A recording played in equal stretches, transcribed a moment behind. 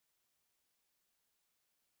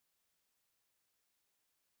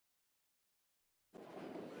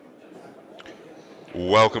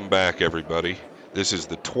Welcome back, everybody. This is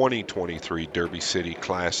the 2023 Derby City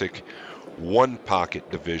Classic, one pocket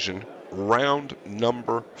division, round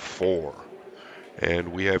number 4.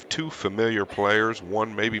 And we have two familiar players,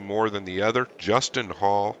 one maybe more than the other, Justin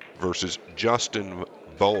Hall versus Justin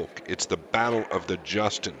Volk. It's the battle of the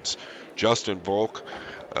Justins. Justin Volk,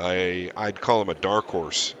 I'd call him a dark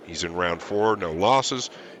horse. He's in round 4, no losses.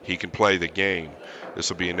 He can play the game. This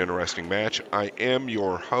will be an interesting match. I am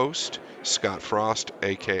your host, Scott Frost,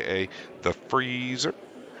 aka The Freezer,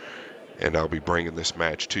 and I'll be bringing this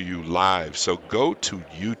match to you live. So go to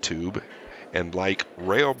YouTube and like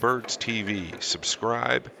Railbirds TV.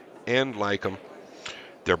 Subscribe and like them.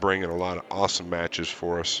 They're bringing a lot of awesome matches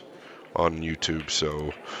for us on YouTube,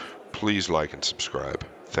 so please like and subscribe.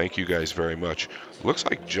 Thank you guys very much. Looks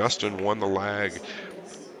like Justin won the lag.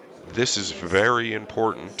 This is very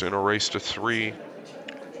important in a race to 3.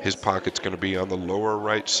 His pocket's going to be on the lower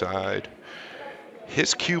right side.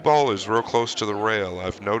 His cue ball is real close to the rail.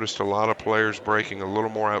 I've noticed a lot of players breaking a little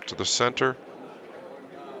more out to the center.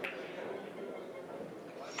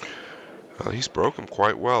 He's broken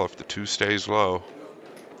quite well if the 2 stays low.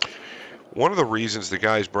 One of the reasons the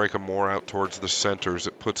guys break them more out towards the center is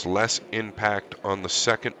it puts less impact on the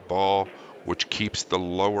second ball, which keeps the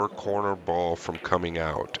lower corner ball from coming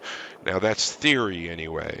out. Now that's theory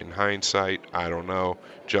anyway. In hindsight, I don't know.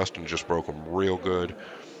 Justin just broke them real good.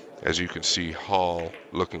 As you can see, Hall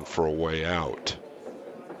looking for a way out.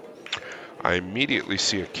 I immediately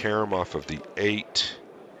see a carom off of the 8.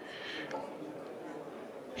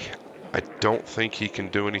 I don't think he can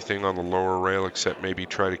do anything on the lower rail except maybe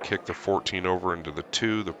try to kick the 14 over into the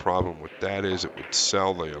 2. The problem with that is it would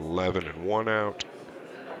sell the 11 and 1 out.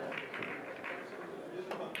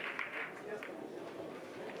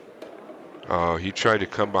 Oh, he tried to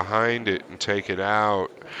come behind it and take it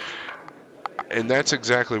out. And that's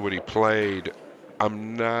exactly what he played.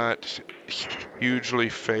 I'm not hugely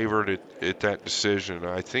favored at that decision.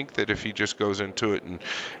 I think that if he just goes into it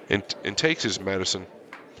and takes his medicine,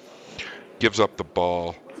 gives up the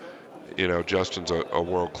ball, you know, Justin's a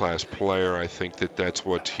world-class player. I think that that's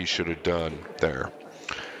what he should have done there.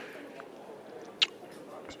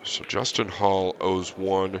 So Justin Hall owes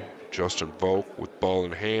 1. Justin Volk with ball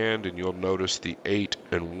in hand, and you'll notice the 8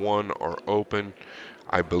 and 1 are open.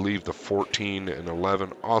 I believe the 14 and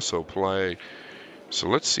 11 also play. So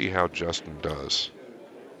let's see how Justin does.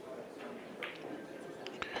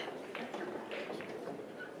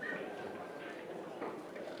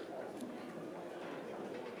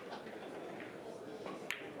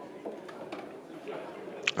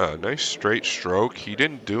 Nice straight stroke. He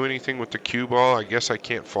didn't do anything with the cue ball. I guess I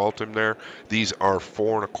can't fault him there. These are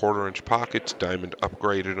 4 1/4 inch pockets. Diamond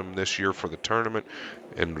upgraded them this year for the tournament,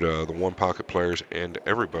 and the one pocket players and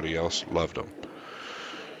everybody else loved them.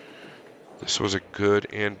 This was a good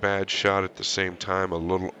and bad shot at the same time. A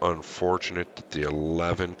little unfortunate that the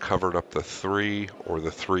 11 covered up the 3 or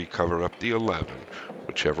the 3 covered up the 11,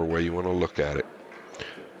 whichever way you want to look at it.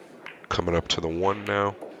 Coming up to the 1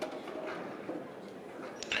 now.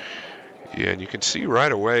 Yeah, and you can see right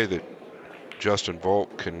away that Justin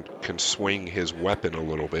Volk can swing his weapon a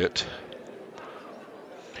little bit.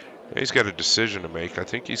 And he's got a decision to make. I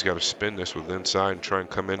think he's got to spin this with inside and try and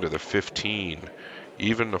come into the 15,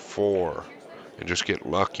 even the 4, and just get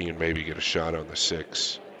lucky and maybe get a shot on the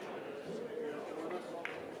 6.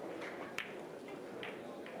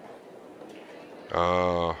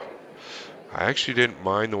 I actually didn't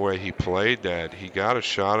mind the way he played that. He got a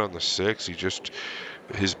shot on the 6.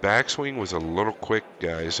 His backswing was a little quick,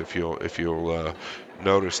 guys. If you'll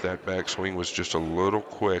notice, that backswing was just a little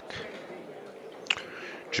quick.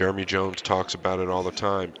 Jeremy Jones talks about it all the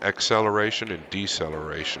time: acceleration and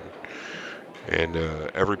deceleration. And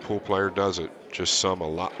every pool player does it, just some a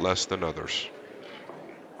lot less than others.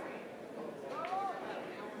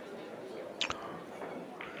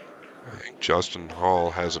 I think Justin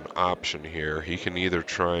Hall has an option here. He can either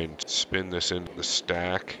try and spin this into the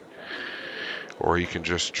stack, or he can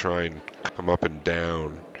just try and come up and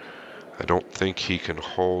down. I don't think he can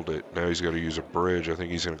hold it. Now he's got to use a bridge. I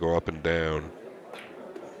think he's going to go up and down.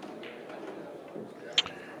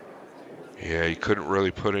 Yeah, he couldn't really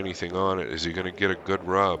put anything on it. Is he going to get a good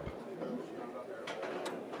rub?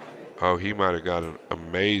 Oh, he might have got an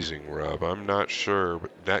amazing rub. I'm not sure,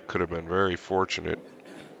 but that could have been very fortunate.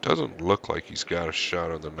 Doesn't look like he's got a shot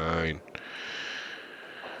on the 9.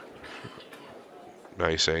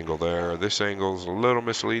 Nice angle there. This angle is a little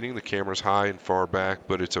misleading. The camera's high and far back,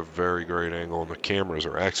 but it's a very great angle, and the cameras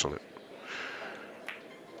are excellent.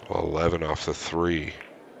 11 off the 3.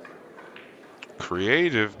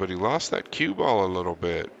 Creative, but he lost that cue ball a little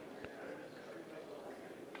bit.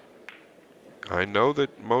 I know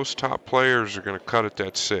that most top players are going to cut at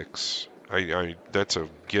that 6. That's a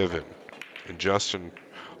given. And Justin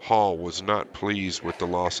Hall was not pleased with the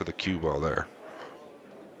loss of the cue ball there.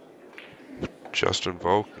 Justin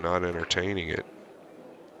Volk not entertaining it.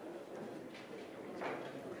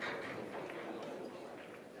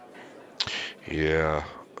 Yeah,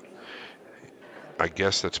 I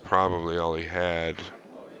guess that's probably all he had.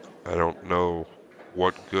 I don't know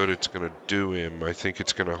what good it's going to do him. I think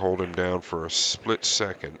it's going to hold him down for a split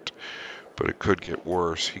second, but it could get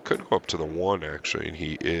worse. He could go up to the 1, actually, and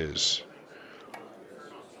he is.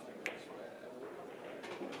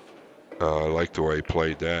 I like the way he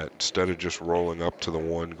played that. Instead of just rolling up to the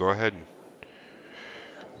 1, go ahead and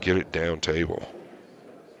get it down table.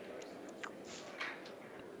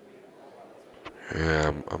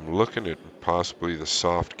 Yeah, I'm looking at possibly the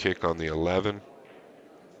soft kick on the 11.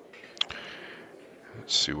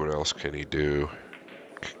 Let's see what else can he do.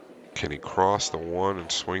 Can he cross the 1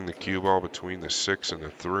 and swing the cue ball between the 6 and the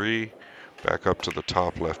 3? Back up to the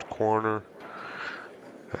top left corner.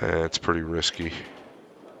 That's pretty risky.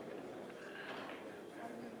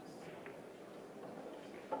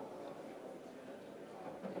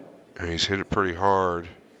 And he's hit it pretty hard.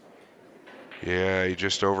 Yeah, he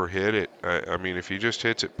just overhit it. I mean, if he just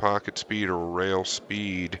hits it pocket speed or rail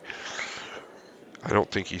speed, I don't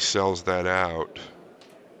think he sells that out.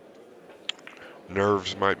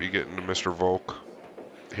 Nerves might be getting to Mr. Volk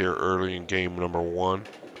here early in game number 1.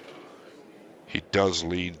 He does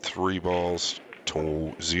lead 3 balls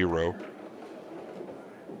to 0.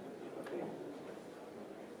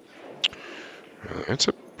 It's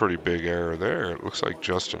a pretty big error there. It looks like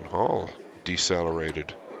Justin Hall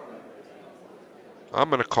decelerated. I'm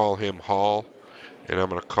going to call him Hall, and I'm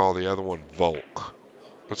going to call the other one Volk.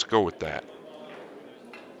 Let's go with that.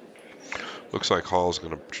 Looks like Hall's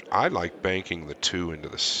going to... I like banking the 2 into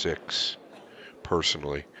the 6,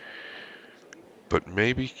 personally. But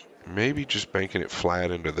maybe just banking it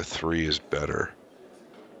flat into the 3 is better.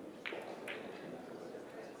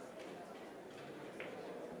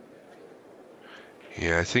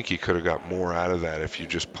 Yeah, I think you could have got more out of that if you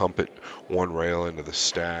just pump it 1 rail into the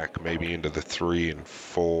stack, maybe into the 3 and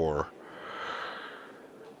 4.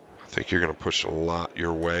 I think you're going to push a lot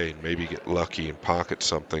your way and maybe get lucky and pocket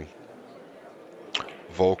something.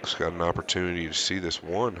 Volk's got an opportunity to see this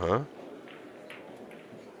 1, huh?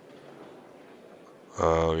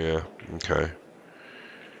 Oh, yeah. Okay.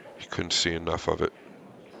 He couldn't see enough of it.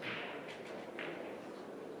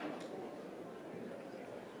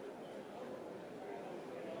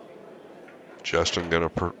 Justin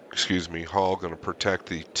Hall gonna protect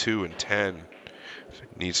the 2 and 10.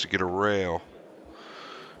 Needs to get a rail.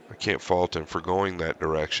 I can't fault him for going that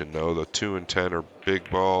direction, though. The 2 and 10 are big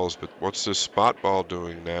balls, but what's this spot ball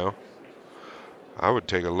doing now? I would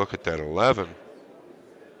take a look at that 11.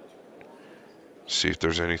 See if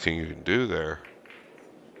there's anything you can do there.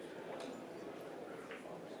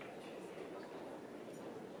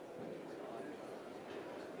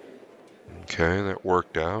 Okay, that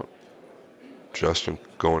worked out. Justin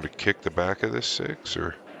going to kick the back of this 6,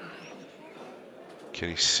 or can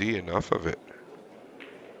he see enough of it?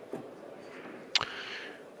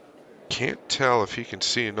 Can't tell if he can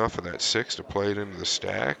see enough of that 6 to play it into the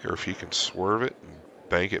stack, or if he can swerve it and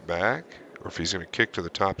bank it back, or if he's going to kick to the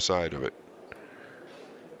top side of it.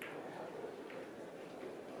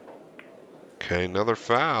 Okay, another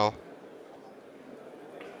foul.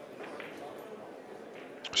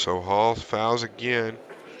 So Hall fouls again.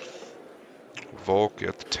 Volk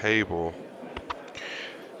at the table.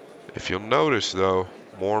 If you'll notice, though,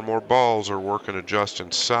 more and more balls are working to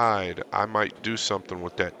Justin's side. I might do something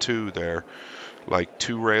with that 2 there. Like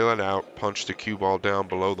 2 rail it out, punch the cue ball down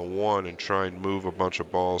below the 1, and try and move a bunch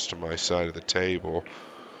of balls to my side of the table.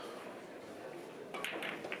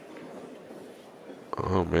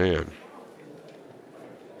 Oh, man.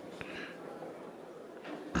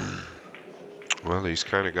 Well, he's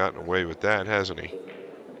kind of gotten away with that, hasn't he?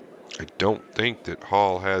 I don't think that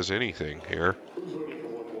Hall has anything here.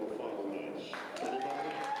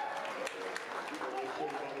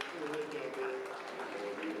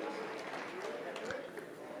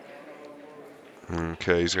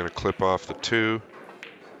 Okay, he's going to clip off the 2.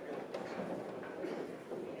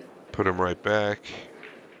 Put him right back.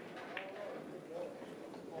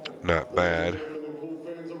 Not bad.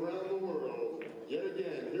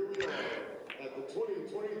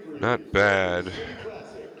 Not bad.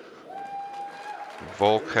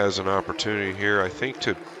 Volk has an opportunity here, I think,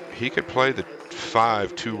 he could play the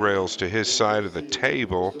 5 2 rails to his side of the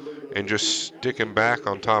table and just stick him back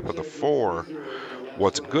on top of the 4.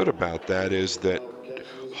 What's good about that is that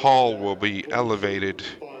Hall will be elevated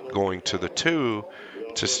going to the 2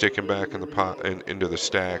 to stick him back in the pot and into the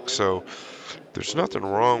stack. So there's nothing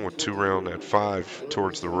wrong with 2-railing that 5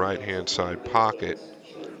 towards the right-hand side pocket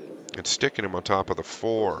and sticking him on top of the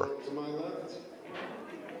 4.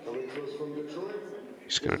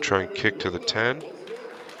 He's going to try and kick to the 10.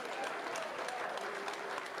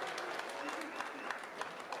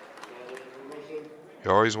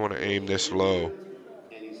 You always want to aim this low.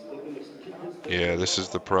 Yeah, this is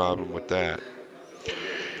the problem with that.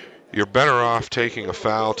 You're better off taking a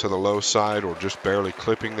foul to the low side or just barely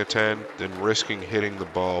clipping the 10 than risking hitting the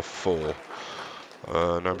ball full.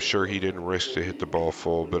 And I'm sure he didn't risk to hit the ball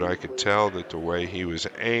full, but I could tell that the way he was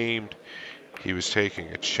aimed, he was taking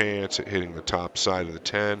a chance at hitting the top side of the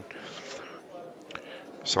 10.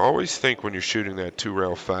 So always think when you're shooting that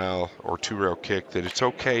 2-rail foul or 2-rail kick that it's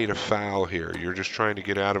okay to foul here. You're just trying to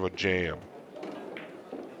get out of a jam.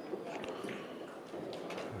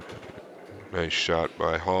 Nice shot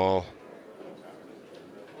by Hall.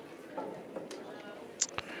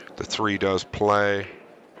 The 3 does play.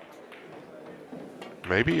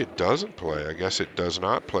 Maybe it doesn't play. I guess it does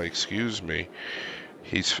not play. Excuse me.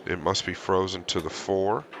 It must be frozen to the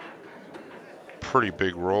 4. Pretty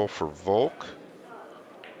big roll for Volk.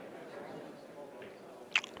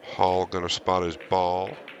 Hall going to spot his ball.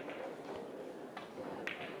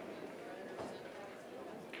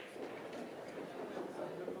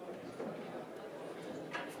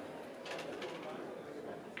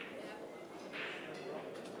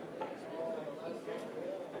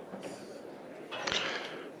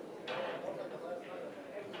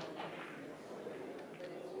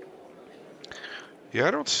 Yeah,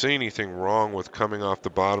 I don't see anything wrong with coming off the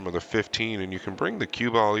bottom of the 15, and you can bring the cue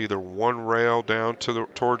ball either 1 rail down to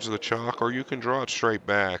towards the chalk, or you can draw it straight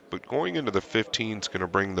back. But going into the 15 is going to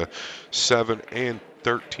bring the 7 and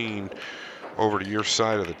 13 over to your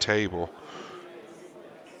side of the table.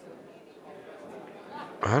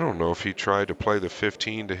 I don't know if he tried to play the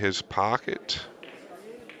 15 to his pocket,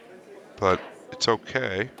 but it's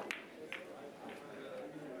okay.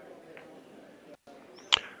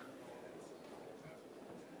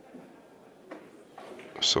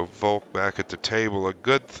 So Volk back at the table. A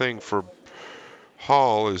good thing for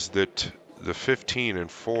Hall is that the 15 and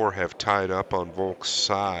 4 have tied up on Volk's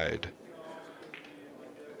side.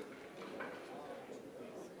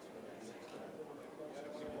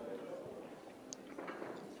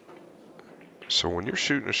 So when you're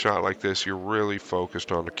shooting a shot like this, you're really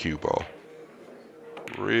focused on the cue ball.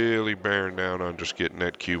 Really bearing down on just getting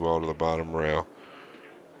that cue ball to the bottom rail.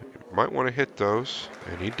 You might want to hit those,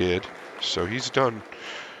 and he did. So he's done,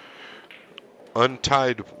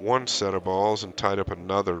 untied one set of balls and tied up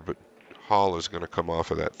another, but Hall is going to come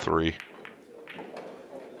off of that 3.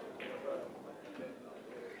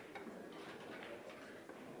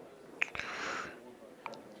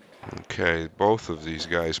 Okay, both of these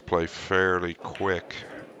guys play fairly quick.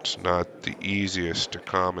 It's not the easiest to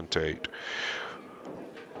commentate.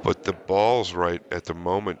 But the balls right at the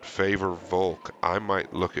moment favor Volk. I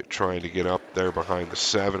might look at trying to get up there behind the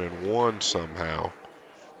 7 and 1 somehow.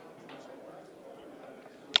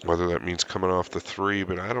 Whether that means coming off the 3,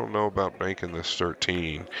 but I don't know about making this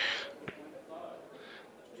 13.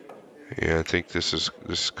 Yeah, I think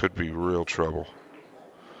this could be real trouble.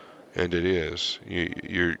 And it is.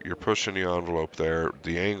 You're pushing the envelope there.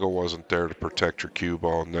 The angle wasn't there to protect your cue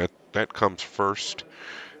ball, and that comes first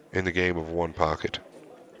in the game of 1 pocket.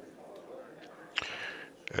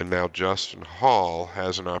 And now Justin Hall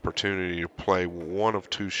has an opportunity to play one of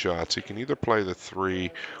 2 shots. He can either play the 3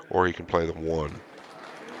 or he can play the 1.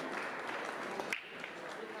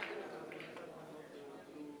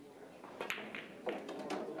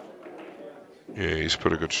 Yeah, he's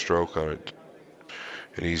put a good stroke on it.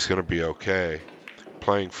 And he's going to be okay.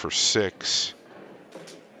 Playing for 6.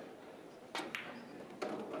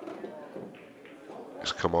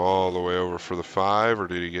 He's come all the way over for the 5, or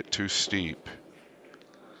did he get too steep?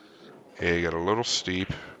 Yeah, he got a little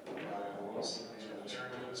steep.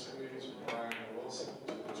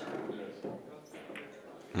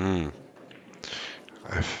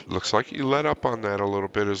 Looks like he let up on that a little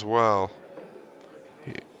bit as well.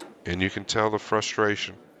 And you can tell the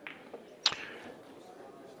frustration.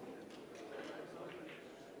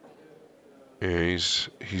 Yeah, he's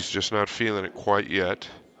just not feeling it quite yet.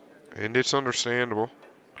 And it's understandable.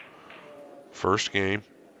 First game.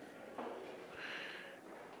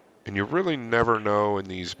 And you really never know in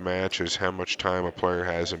these matches how much time a player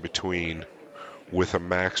has in between with a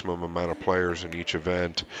maximum amount of players in each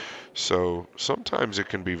event. So sometimes it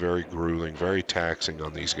can be very grueling, very taxing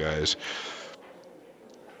on these guys.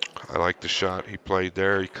 I like the shot he played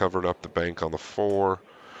there. He covered up the bank on the 4.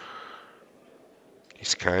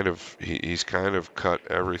 he's kind of cut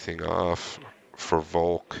everything off for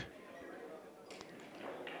Volk.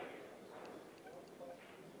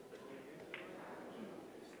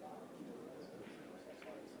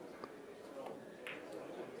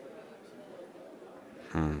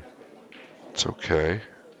 It's okay.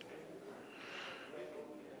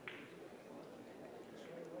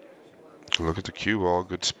 Look at the cue ball.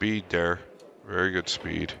 Good speed there. Very good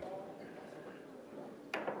speed.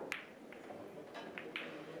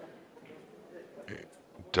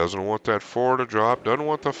 Doesn't want that 4 to drop. Doesn't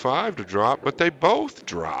want the 5 to drop, but they both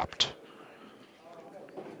dropped.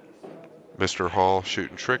 Mr. Hall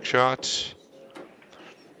shooting trick shots.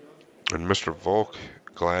 And Mr. Volk,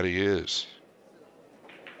 glad he is.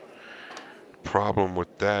 Problem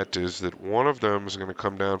with that is that one of them is going to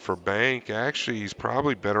come down for bank. Actually, he's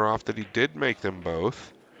probably better off that he did make them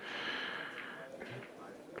both.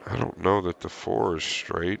 I don't know that the 4 is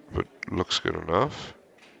straight, but looks good enough.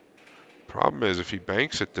 Problem is, if he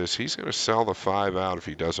banks at this, he's going to sell the 5 out if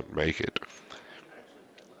he doesn't make it.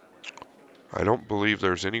 I don't believe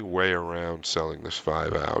there's any way around selling this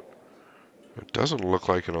 5 out. It doesn't look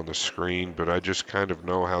like it on the screen, but I just kind of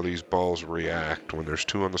know how these balls react when there's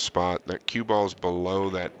 2 on the spot. That cue ball's below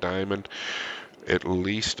that diamond, at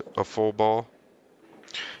least a full ball.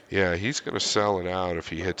 Yeah, he's going to sell it out if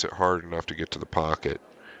he hits it hard enough to get to the pocket.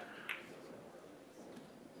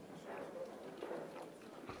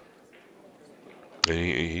 And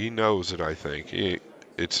he knows it, I think.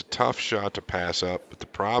 It's a tough shot to pass up, but the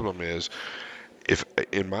problem is, if,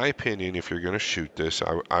 in my opinion, if you're going to shoot this,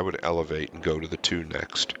 I would elevate and go to the 2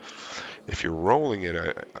 next. If you're rolling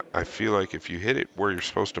it, I feel like if you hit it where you're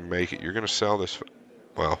supposed to make it, you're going to sell this.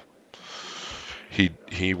 Well,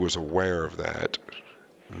 he was aware of that.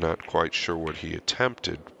 Not quite sure what he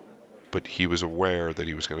attempted, but he was aware that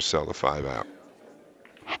he was going to sell the 5 out.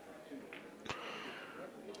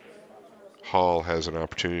 Hall has an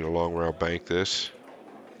opportunity to long rail bank this,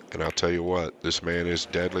 and I'll tell you what, this man is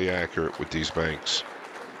deadly accurate with these banks.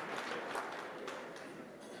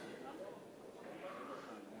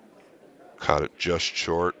 Caught it just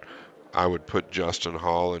short. I would put Justin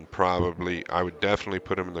Hall in I would definitely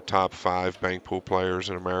put him in the top 5 bank pool players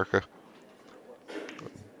in America.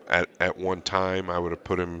 At one time, I would have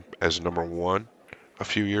put him as number 1 a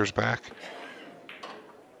few years back.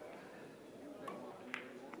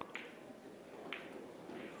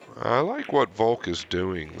 I like what Volk is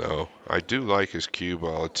doing, though. I do like his cue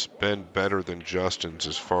ball. It's been better than Justin's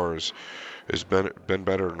as far as has been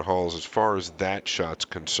better than Hall's as far as that shot's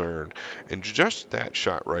concerned. And just that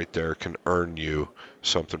shot right there can earn you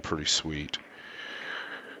something pretty sweet.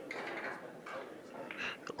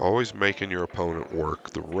 Always making your opponent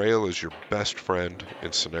work. The rail is your best friend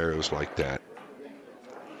in scenarios like that.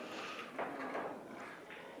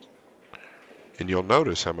 And you'll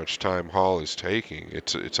notice how much time Hall is taking.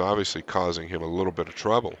 It's obviously causing him a little bit of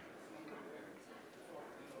trouble.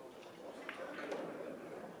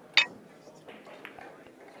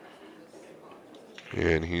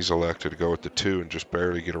 And he's elected to go with the 2 and just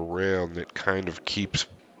barely get a rail, and it kind of keeps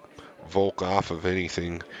Volk off of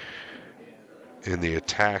anything in the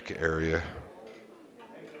attack area.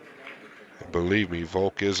 And believe me,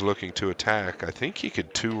 Volk is looking to attack. I think he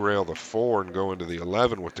could 2-rail the 4 and go into the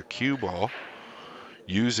 11 with the cue ball,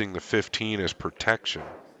 using the 15 as protection.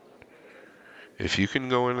 If you can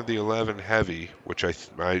go into the 11 heavy, which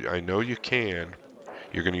I know you can,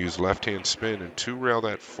 you're going to use left-hand spin and 2-rail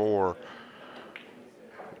that 4.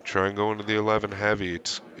 Try and go into the 11 heavy.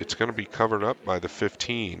 It's going to be covered up by the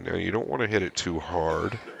 15. Now, you don't want to hit it too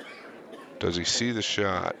hard. Does he see the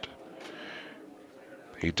shot?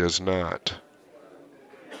 He does not.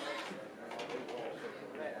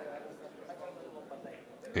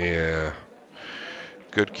 Yeah.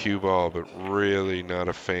 Good cue ball, but really not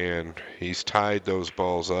a fan. He's tied those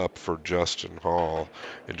balls up for Justin Hall,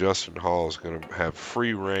 and Justin Hall is going to have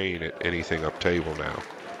free reign at anything up table now.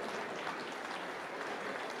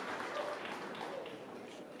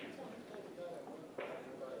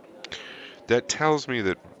 That tells me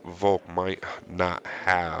that Volk might not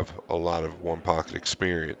have a lot of one-pocket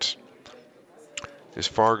experience. His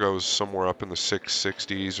FAR goes somewhere up in the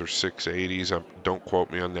 660s or 680s. Don't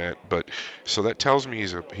quote me on that, but so that tells me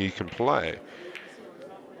he can play.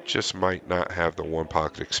 Just might not have the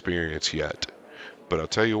one-pocket experience yet. But I'll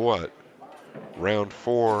tell you what, round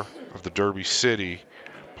 4 of the Derby City,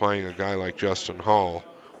 playing a guy like Justin Hall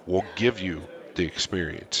will give you the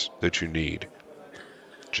experience that you need.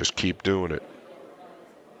 Just keep doing it.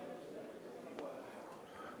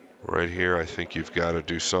 Right here, I think you've got to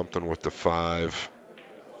do something with the 5.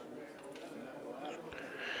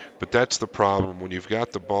 But that's the problem. When you've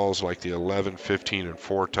got the balls like the 11, 15, and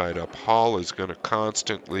 4 tied up, Hall is going to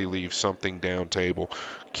constantly leave something down table,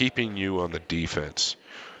 keeping you on the defense.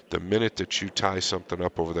 The minute that you tie something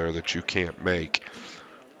up over there that you can't make,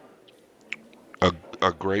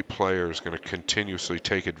 a great player is going to continuously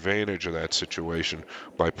take advantage of that situation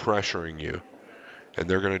by pressuring you. And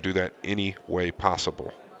they're going to do that any way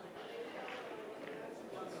possible.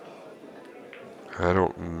 I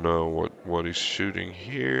don't know what he's shooting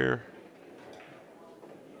here.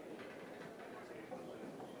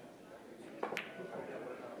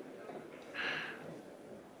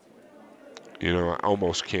 You know, I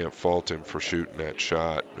almost can't fault him for shooting that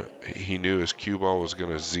shot. He knew his cue ball was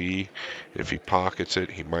going to Z. If he pockets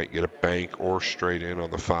it, he might get a bank or straight in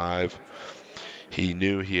on the 5. He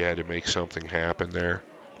knew he had to make something happen there.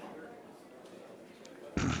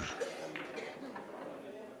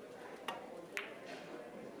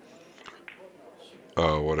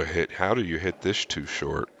 Oh, what a hit. How do you hit this too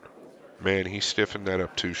short? Man, he stiffened that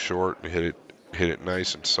up too short and hit it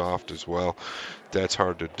nice and soft as well. That's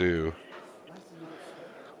hard to do.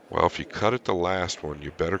 Well, if you cut it the last one,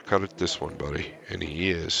 you better cut it this one, buddy. And he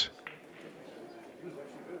is.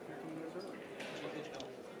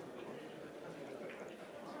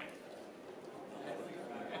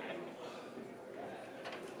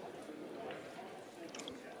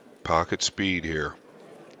 Pocket speed here.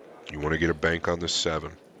 You want to get a bank on this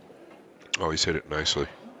 7. Oh, he's hit it nicely.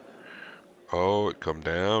 Oh, it come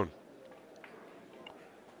down.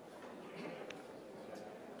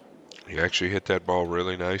 He actually hit that ball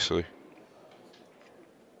really nicely.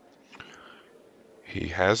 He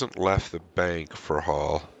hasn't left the bank for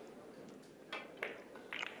Hall.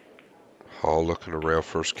 Hall looking to rail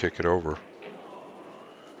first, kick it over.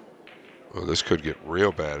 Well, this could get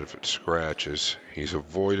real bad if it scratches. He's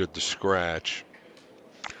avoided the scratch.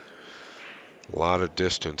 A lot of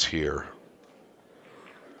distance here.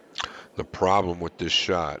 The problem with this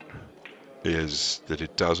shot is that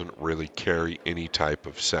it doesn't really carry any type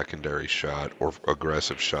of secondary shot or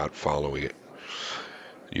aggressive shot following it.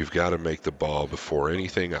 You've got to make the ball before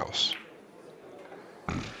anything else.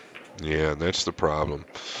 Yeah, and that's the problem.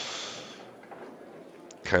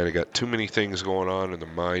 Kind of got too many things going on in the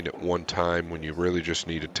mind at one time when you really just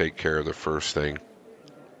need to take care of the first thing.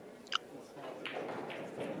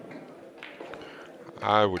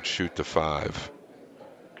 I would shoot the 5.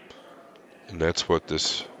 And that's what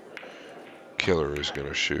this killer is going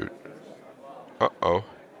to shoot. Uh-oh.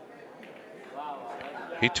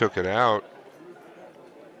 He took it out.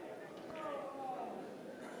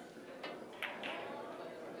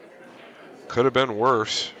 Could have been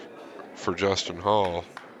worse for Justin Hall.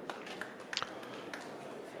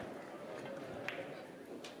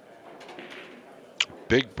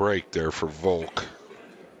 Big break there for Volk.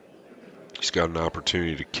 He's got an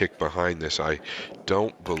opportunity to kick behind this. I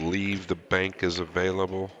don't believe the bank is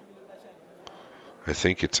available. I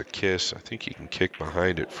think it's a kiss. I think he can kick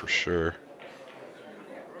behind it for sure.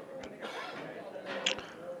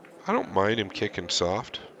 I don't mind him kicking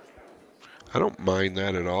soft. I don't mind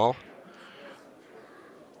that at all.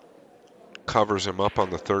 Covers him up on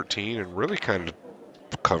the 13 and really kind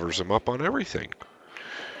of covers him up on everything.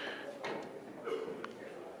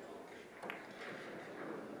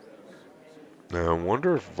 Now, I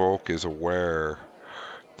wonder if Volk is aware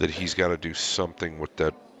that he's got to do something with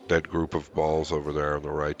that group of balls over there on the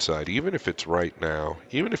right side, even if it's right now,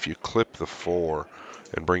 even if you clip the 4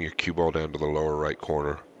 and bring your cue ball down to the lower right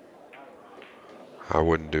corner. I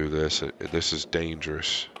wouldn't do this. This is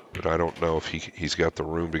dangerous, but I don't know if he's got the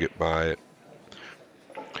room to get by it.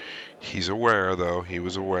 He's aware, though. He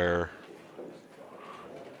was aware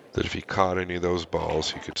that if he caught any of those balls,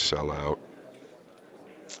 he could sell out.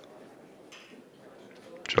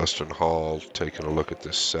 Justin Hall taking a look at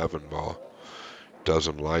this 7 ball.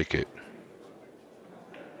 Doesn't like it.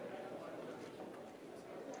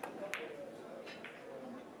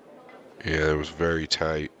 Yeah, it was very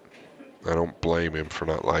tight. I don't blame him for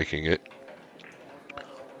not liking it.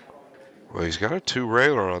 Well, he's got a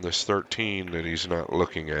 2-railer on this 13 that he's not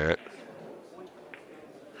looking at.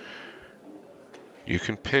 You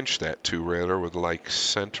can pinch that 2-railer with like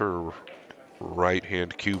center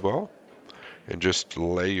right-hand cue ball and just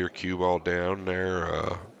lay your cue ball down there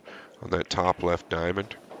on that top left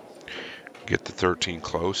diamond. Get the 13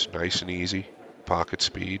 close, nice and easy, pocket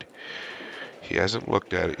speed. He hasn't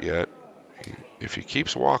looked at it yet. If he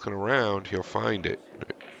keeps walking around, he'll find it.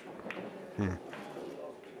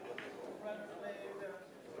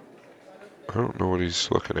 I don't know what he's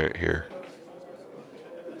looking at here.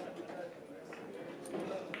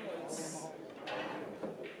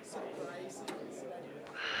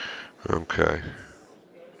 Okay.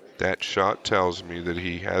 That shot tells me that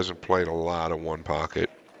he hasn't played a lot of one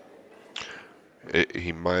pocket.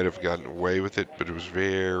 He might have gotten away with it, but it was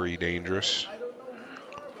very dangerous.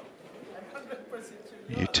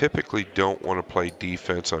 You typically don't want to play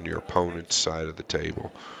defense on your opponent's side of the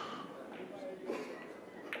table.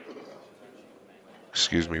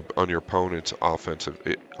 Excuse me, on your opponent's offensive,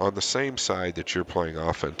 on the same side that you're playing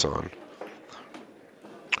offense on.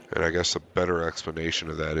 And I guess a better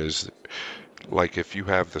explanation of that is, like, if you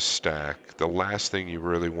have the stack, the last thing you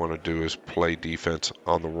really want to do is play defense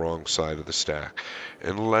on the wrong side of the stack,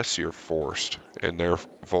 unless you're forced, and their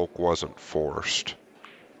Volk wasn't forced.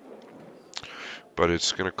 But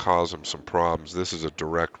it's going to cause him some problems. This is a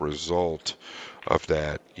direct result of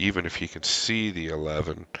that. Even if he can see the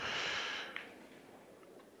 11,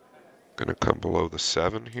 going to come below the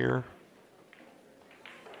 7 here.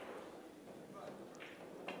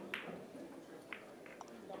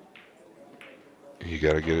 You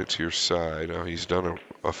got to get it to your side. Now he's done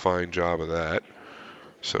a fine job of that.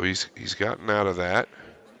 So he's gotten out of that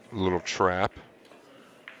little trap.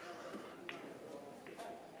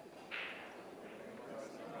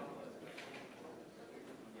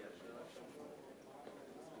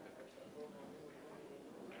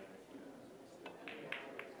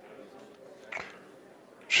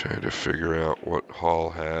 Trying to figure out what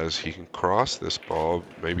Hall has. He can cross this ball,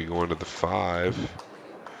 maybe go into the 5.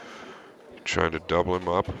 Trying to double him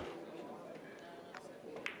up.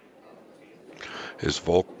 Is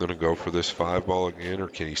Volk going to go for this 5 ball again, or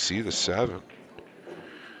can he see the 7?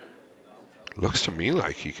 Looks to me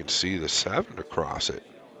like he can see the 7 to cross it.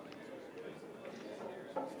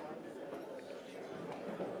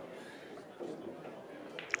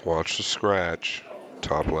 Watch the scratch,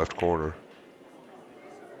 top left corner.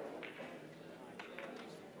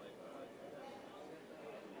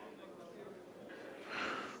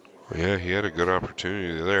 Yeah, he had a good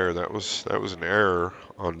opportunity there. That was an error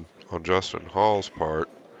on Justin Hall's part.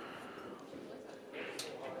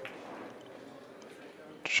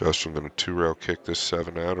 Justin going to 2-rail kick this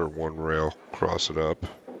 7 out, or 1-rail cross it up.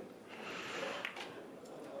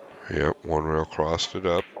 Yep, 1-rail crossed it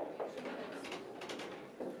up.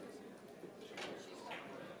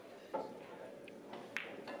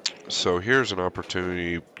 So here's an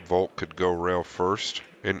opportunity. Volk could go rail first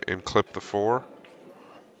and clip the 4.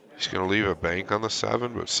 He's going to leave a bank on the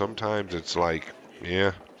 7, but sometimes it's like,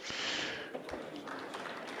 yeah,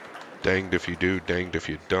 danged if you do, danged if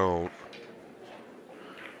you don't.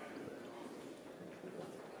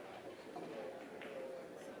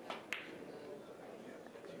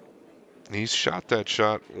 He's shot that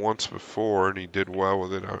shot once before, and he did well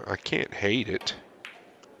with it. I can't hate it.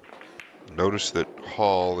 Notice that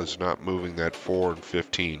Hall is not moving that 4 and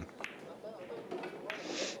 15.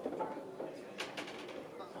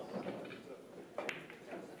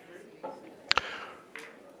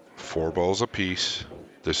 Four balls apiece.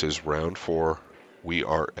 This is round 4. We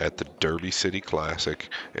are at the Derby City Classic,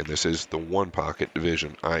 and this is the one pocket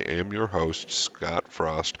division. I am your host, Scott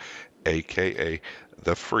Frost, aka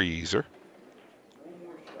the Freezer.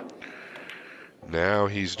 Now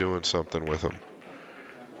he's doing something with him.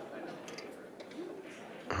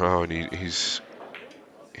 Oh, and he's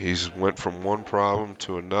went from one problem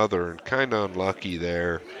to another, and kind of unlucky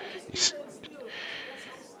there.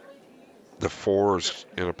 The 4 is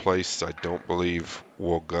in a place I don't believe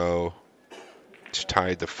will go. He's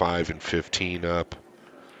tied the 5 and 15 up.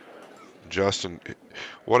 Justin,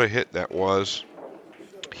 what a hit that was.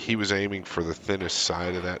 He was aiming for the thinnest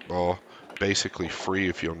side of that ball. Basically free,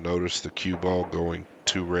 if you'll notice the cue ball going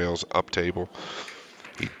 2 rails up table.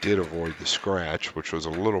 He did avoid the scratch, which was a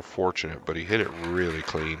little fortunate, but he hit it really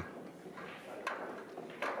clean.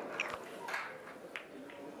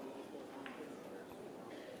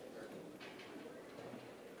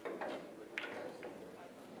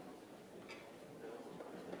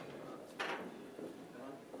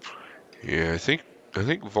 Yeah, I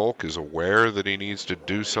think Volk is aware that he needs to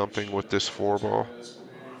do something with this 4 ball,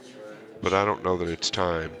 but I don't know that it's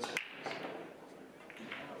time.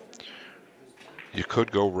 You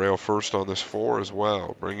could go rail first on this 4 as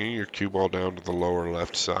well, bringing your cue ball down to the lower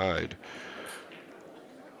left side.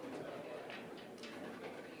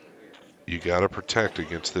 You got to protect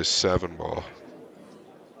against this 7 ball.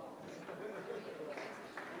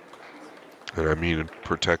 And I mean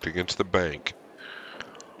protect against the bank.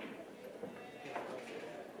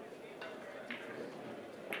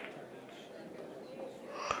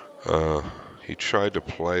 He tried to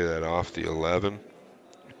play that off the 11.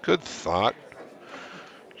 Good thought.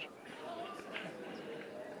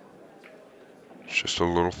 Just a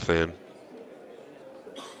little thin.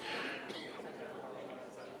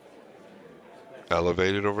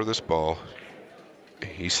 Elevated over this ball.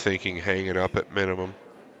 He's thinking hang it up at minimum.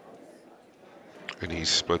 And he's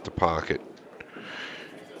split the pocket.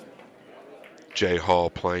 Jay Hall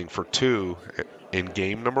playing for 2 in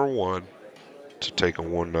game number 1 to take a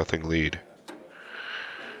 1-0 lead.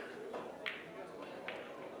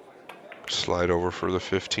 Slide over for the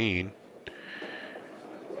 15.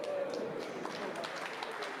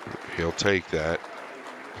 He'll take that.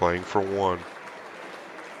 Playing for 1.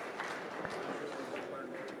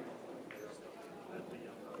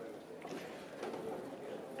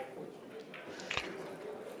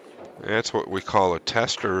 That's what we call a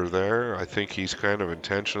tester there. I think he's kind of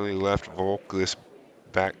intentionally left Volk this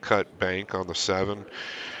back cut bank on the 7.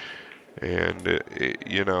 And,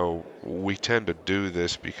 you know, we tend to do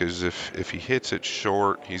this because if he hits it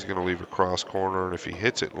short, he's going to leave a cross corner. And if he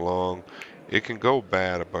hits it long, it can go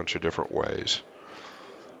bad a bunch of different ways.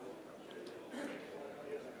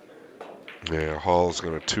 Yeah, Hall's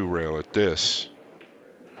going to 2-rail at this.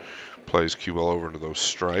 Plays cue ball over into those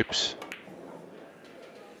stripes.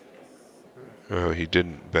 He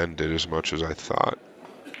didn't bend it as much as I thought.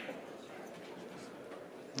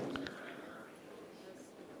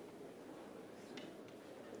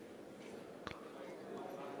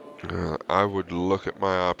 I would look at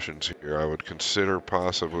my options here. I would consider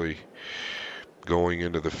possibly going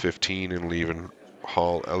into the 15 and leaving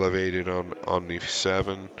Hall elevated on the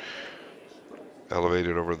 7,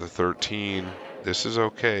 elevated over the 13. This is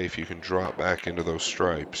okay if you can drop back into those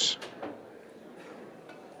stripes.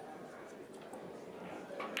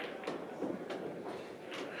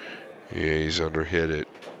 Yeah, he's underhit it.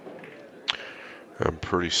 I'm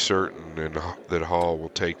pretty certain that Hall will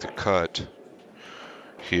take the cut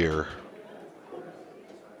here.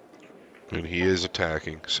 And he is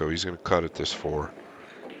attacking, so he's going to cut at this 4.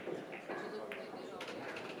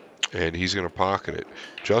 And he's going to pocket it.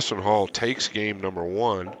 Justin Hall takes game number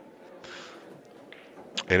 1.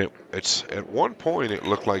 And it's at one point it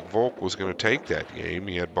looked like Volk was going to take that game.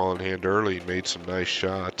 He had ball in hand early and made some nice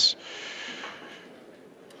shots.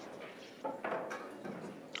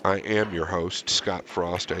 I am your host, Scott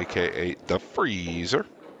Frost, a.k.a. The Freezer.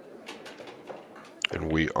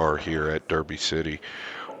 And we are here at Derby City.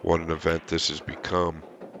 What an event this has become.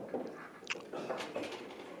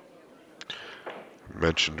 I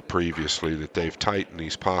mentioned previously that they've tightened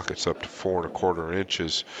these pockets up to 4 1/4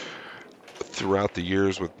 inches. Throughout the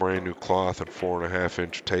years with brand new cloth and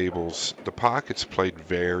 4.5-inch tables, the pockets played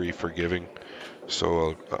very forgiving.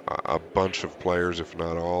 So a bunch of players, if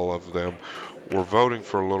not all of them, were voting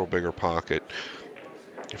for a little bigger pocket.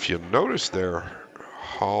 If you notice there,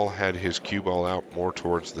 Hall had his cue ball out more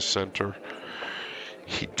towards the center.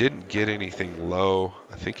 He didn't get anything low.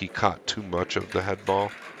 I think he caught too much of the head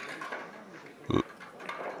ball.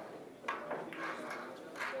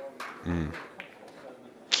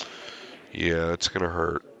 Yeah, it's going to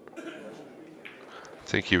hurt. I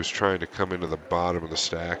think he was trying to come into the bottom of the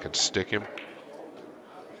stack and stick him.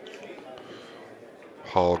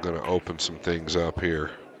 Hall going to open some things up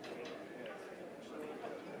here.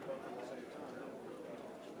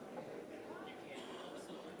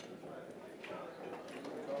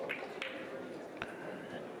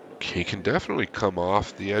 He can definitely come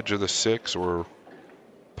off the edge of the 6 or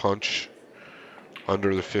punch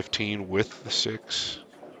under the 15 with the 6.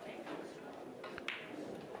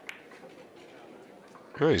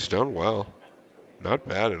 Yeah, he's done well. Not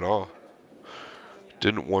bad at all.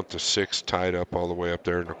 Didn't want the 6 tied up all the way up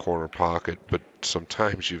there in the corner pocket, but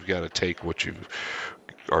sometimes you've got to take what you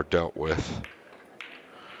are dealt with.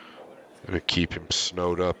 Gonna keep him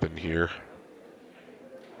snowed up in here.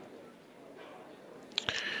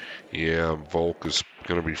 Yeah, Volk is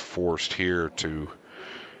going to be forced here to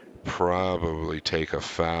probably take a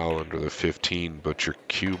foul under the 15, but your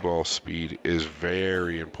cue ball speed is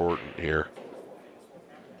very important here.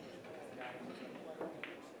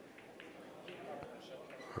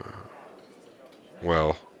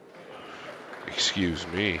 Well, excuse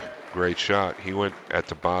me, great shot. He went at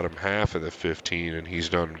the bottom half of the 15, and he's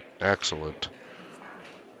done excellent.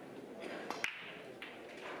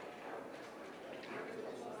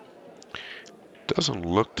 Doesn't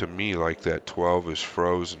look to me like that 12 is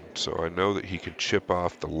frozen, so I know that he can chip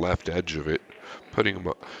off the left edge of it, putting him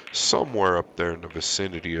up somewhere up there in the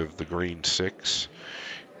vicinity of the green 6,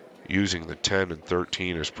 using the 10 and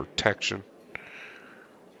 13 as protection.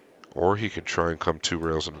 Or he could try and come 2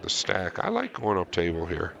 rails into the stack. I like going up table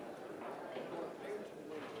here.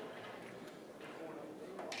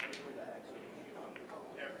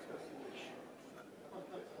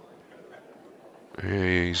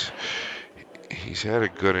 He's had a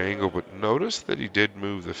good angle, but notice that he did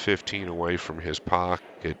move the 15 away from his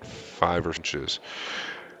get 5 or 6 inches.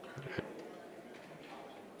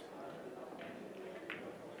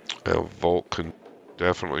 Now Volk can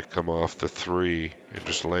definitely come off the 3 and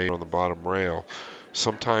just lay on the bottom rail.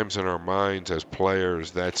 Sometimes in our minds as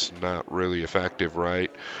players, that's not really effective,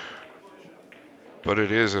 right? But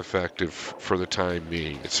it is effective for the time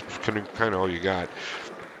being. It's kind of all you got.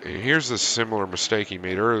 And here's the similar mistake he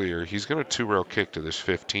made earlier. He's going to 2-rail kick to this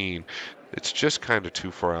 15. It's just kind of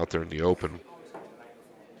too far out there in the open.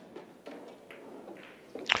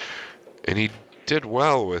 And he did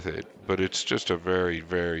well with it, but it's just a very,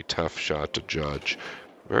 very tough shot to judge.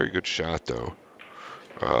 Very good shot, though,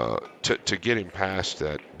 to get him past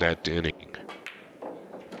that inning.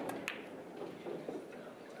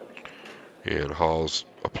 And Hall's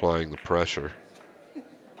applying the pressure.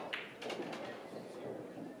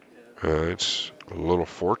 It's a little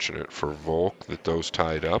fortunate for Volk that those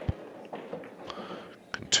tied up.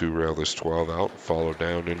 Can 2-rail this 12 out, follow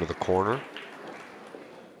down into the corner.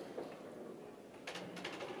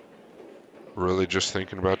 Really just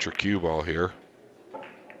thinking about your cue ball here.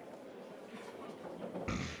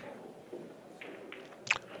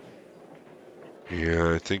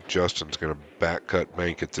 Yeah, I think Justin's going to back cut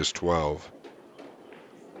bank at this 12.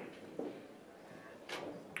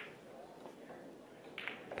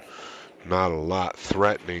 Not a lot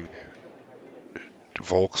threatening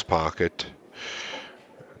Volk's pocket.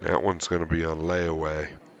 That one's going to be on layaway.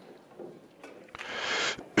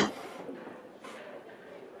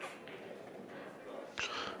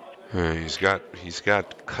 He's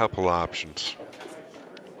got a couple options.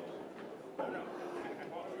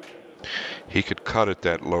 He could cut at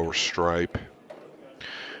that lower stripe,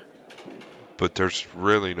 but there's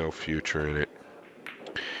really no future in it.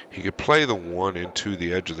 He could play the 1 into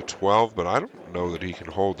the edge of the 12, but I don't know that he can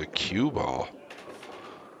hold the cue ball.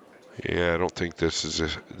 Yeah, I don't think this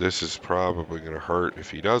is probably going to hurt.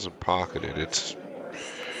 If he doesn't pocket it,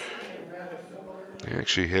 he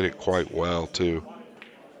actually hit it quite well too.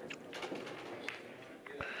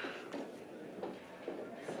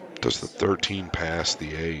 Does the 13 pass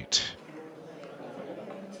the 8?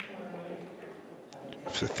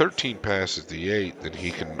 If the 13 passes the 8, then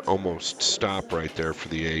he can almost stop right there for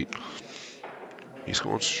the 8. He's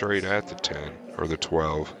going straight at the 10 or the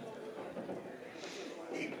 12.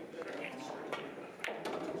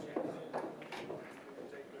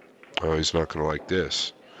 Oh, he's not going to like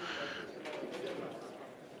this.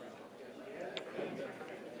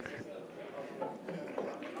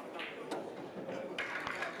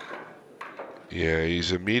 Yeah,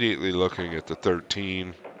 he's immediately looking at the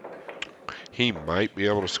 13. He might be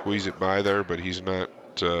able to squeeze it by there, but he's not.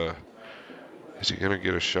 Is he going to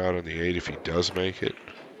get a shot on the 8 if he does make it?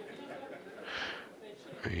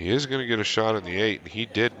 He is going to get a shot on the 8, and he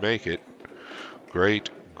did make it. Great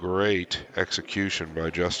execution by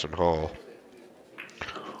Justin Hall.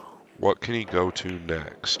 What can he go to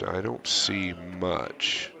next? I don't see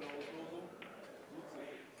much.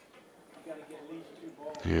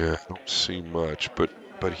 Yeah, I don't see much,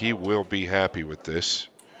 but he will be happy with this.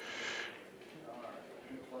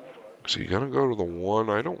 So you're going to go to the 1.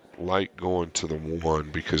 I don't like going to the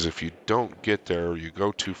 1 because if you don't get there or you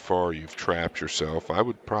go too far, you've trapped yourself. I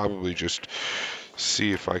would probably just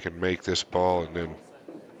see if I can make this ball and then...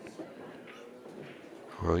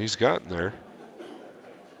 Well, he's gotten there.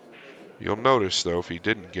 You'll notice, though, if he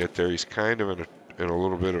didn't get there, he's kind of in a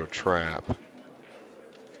little bit of a trap.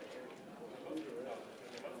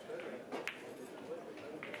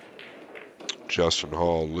 Justin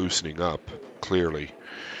Hall loosening up, clearly.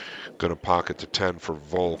 Going to pocket the 10 for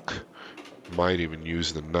Volk. Might even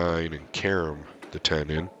use the 9 and Karam the 10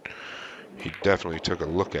 in. He definitely took a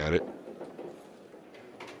look at it.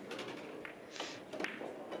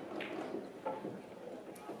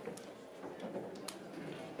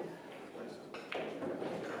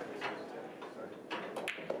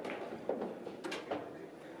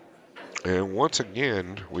 And once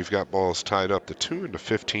again, we've got balls tied up. The 2 and the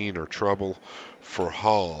 15 are trouble for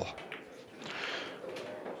Hall.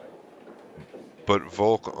 But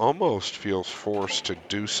Volk almost feels forced to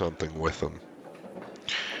do something with them.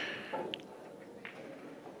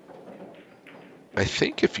 I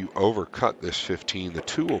think if you overcut this 15, the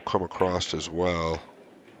 2 will come across as well.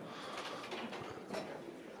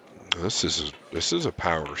 This is a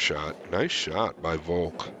power shot. Nice shot by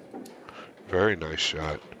Volk. Very nice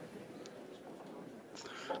shot.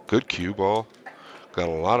 Good cue ball. Got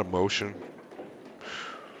a lot of motion.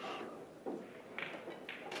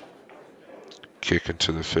 Kick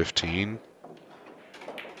into the 15.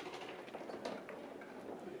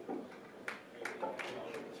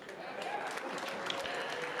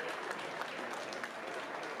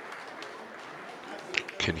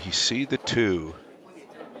 You see the 2.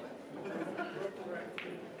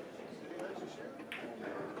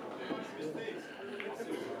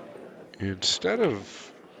 Instead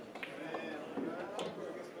of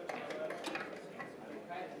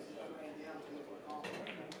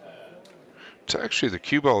it's actually the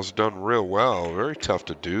cue ball's done real well. Very tough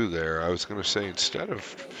to do there. I was going to say instead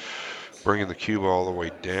of bringing the cue ball all the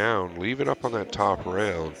way down, leave it up on that top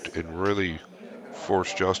rail and really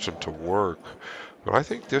force Justin to work. But I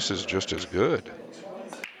think this is just as good.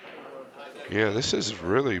 Yeah, this is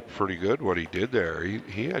really pretty good what he did there.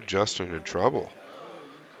 He had Justin in trouble.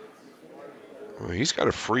 Well, he's got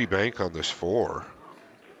a free bank on this 4.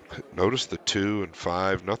 Notice the 2 and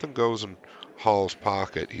 5. Nothing goes in Hall's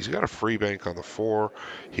pocket. He's got a free bank on the 4.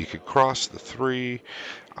 He could cross the 3.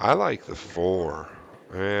 I like the 4.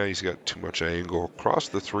 Yeah, he's got too much angle. Cross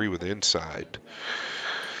the 3 with inside.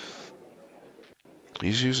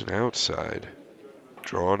 He's using outside.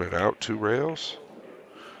 Drawing it out 2 rails.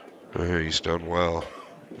 He's done well.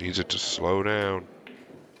 Needs it to slow down.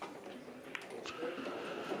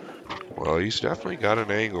 Well, he's definitely got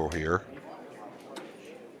an angle here.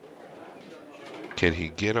 Can he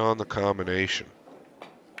get on the combination?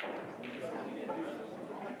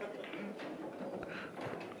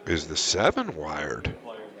 Is the 7 wired?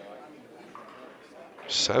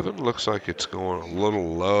 7 looks like it's going a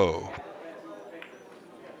little low.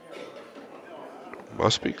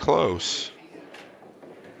 Must be close.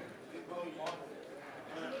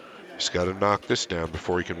 He's got to knock this down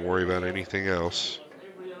before he can worry about anything else.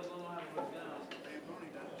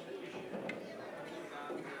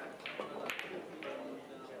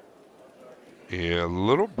 Yeah, a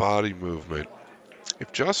little body movement.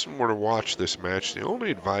 If Justin were to watch this match, the only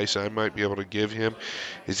advice I might be able to give him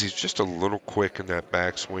is he's just a little quick in that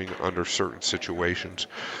backswing under certain situations.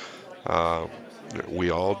 We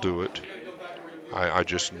all do it. I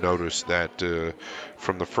just noticed that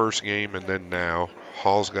from the first game and then now,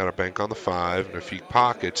 Hall's got a bank on the 5, and if he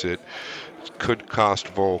pockets it, it could cost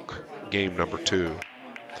Volk game number 2.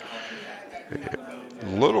 A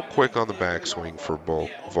little quick on the backswing for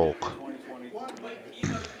Volk.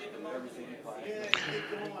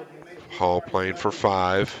 Hall playing for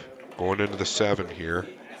 5, going into the 7 here.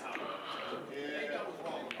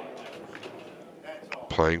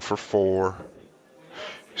 Playing for 4.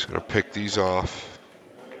 He's going to pick these off.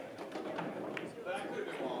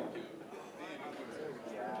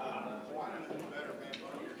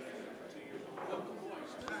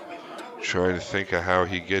 Trying to think of how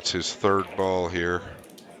he gets his 3rd ball here.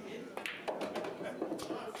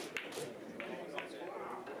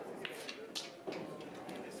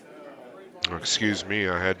 Excuse me,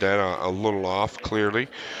 I had that a little off clearly.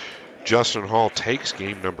 Justin Hall takes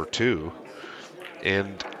game number 2.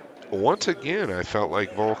 And once again, I felt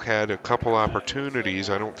like Volk had a couple opportunities.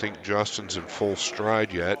 I don't think Justin's in full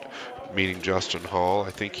stride yet, meaning Justin Hall.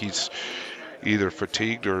 I think he's either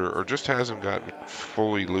fatigued or just hasn't gotten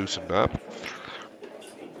fully loosened up.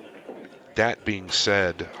 That being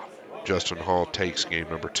said, Justin Hall takes game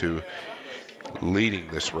number 2, leading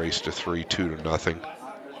this race to 3-2-0.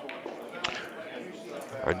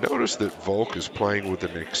 I noticed that Volk is playing with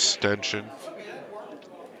an extension.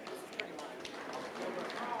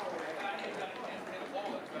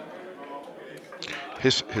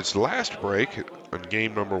 His last break on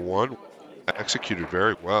game number 1 executed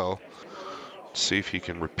very well. Let's see if he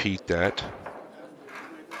can repeat that.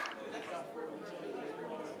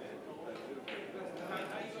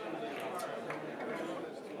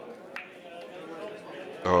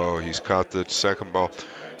 Oh, he's caught the 2nd ball,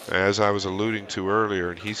 as I was alluding to earlier,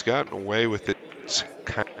 and he's gotten away with it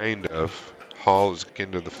kind of. Hall is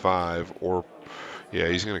into the 5, or yeah,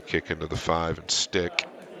 he's going to kick into the 5 and stick.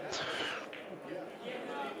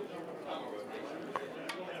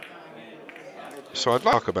 So I'd like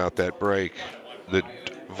to talk about that break that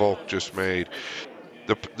Volk just made.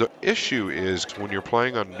 The issue is when you're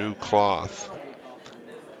playing on new cloth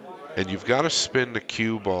and you've got to spin the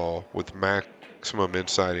cue ball with maximum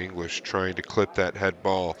inside English trying to clip that head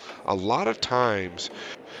ball, a lot of times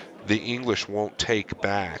the English won't take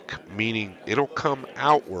back, meaning it'll come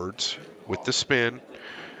outwards with the spin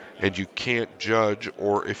and you can't judge,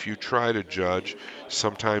 or if you try to judge,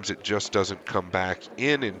 sometimes it just doesn't come back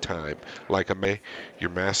in time. Like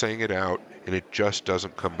you're massing it out and it just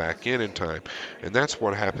doesn't come back in time. And that's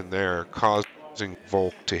what happened there, causing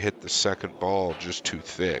Volk to hit the 2nd ball just too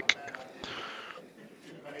thick.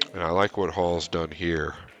 And I like what Hall's done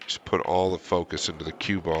here. He's put all the focus into the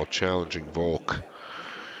cue ball, challenging Volk.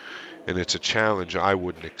 And it's a challenge I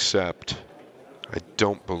wouldn't accept. I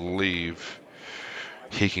don't believe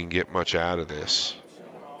he can get much out of this.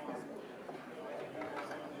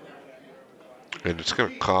 And it's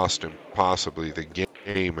going to cost him possibly the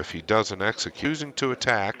game if he doesn't execute. Choosing to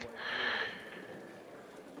attack.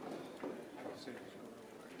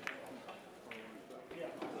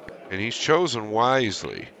 And he's chosen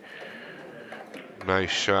wisely. Nice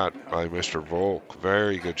shot by Mr. Volk.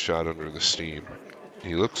 Very good shot under the steam.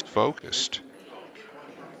 He looks focused.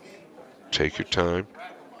 Take your time.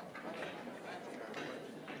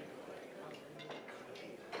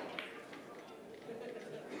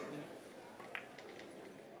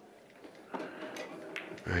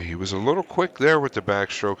 He was a little quick there with the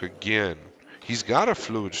backstroke again. He's got a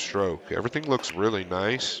fluid stroke. Everything looks really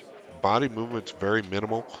nice. Body movement's very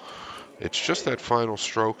minimal. It's just that final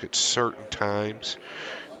stroke at certain times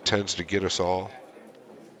tends to get us all.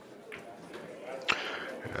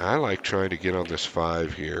 I like trying to get on this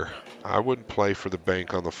 5 here. I wouldn't play for the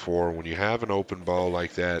bank on the 4. When you have an open ball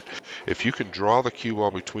like that, if you can draw the cue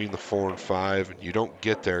ball between the 4 and 5 and you don't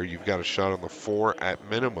get there, you've got a shot on the 4 at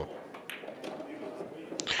minimum.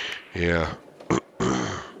 Yeah.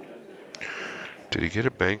 Did he get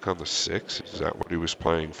a bank on the 6? Is that what he was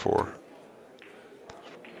playing for?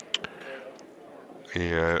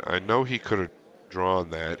 Yeah, I know he could have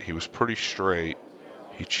drawn that. He was pretty straight.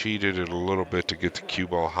 He cheated it a little bit to get the cue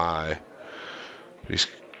ball high. He's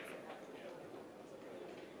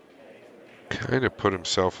kind of put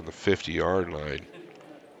himself in the 50-yard line.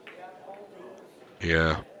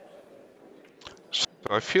 Yeah. So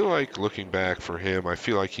I feel like looking back for him, I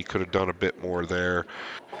feel like he could have done a bit more there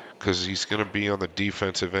because he's going to be on the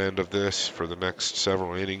defensive end of this for the next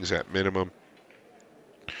several innings at minimum.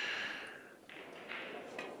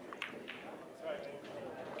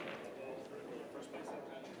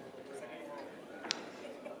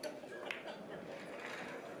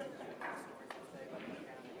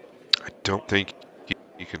 I don't think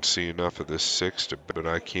he can see enough of this 6 but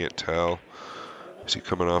I can't tell. Is he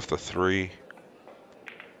coming off the 3?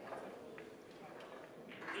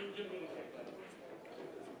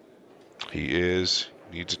 He is.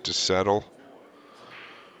 Needs it to settle.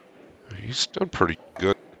 He's done pretty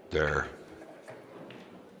good there,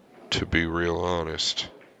 to be real honest.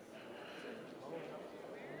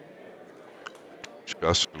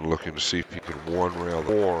 Justin looking to see if he can one rail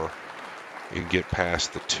the 4 and get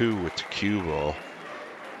past the 2 with the cue ball.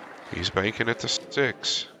 He's banking at the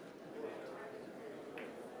 6.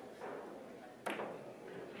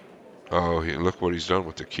 Oh, look what he's done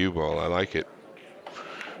with the cue ball. I like it.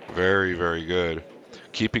 Very, very good.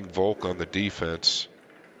 Keeping Volk on the defense.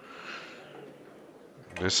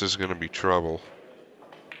 This is going to be trouble.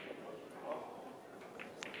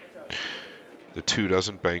 The 2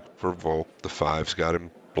 doesn't bank for Volk. The 5's got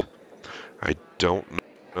him. I don't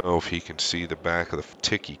know if he can see the back of the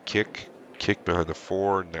ticky kick behind the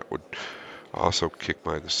 4, and that would also kick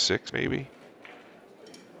behind the 6 maybe.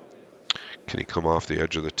 Can he come off the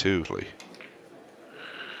edge of the 2?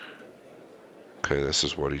 Okay, this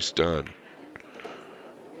is what he's done.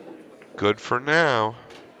 Good for now.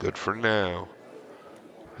 Good for now.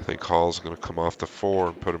 I think Hall's going to come off the 4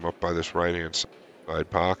 and put him up by this right-hand side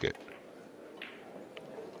pocket.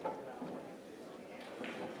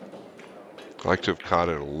 I'd like to have caught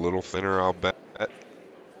it a little thinner, I'll bet.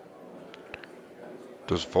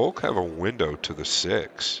 Does Volk have a window to the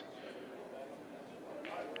 6?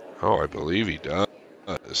 Oh, I believe he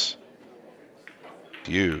does.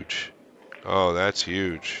 Huge. Oh, that's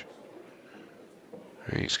huge.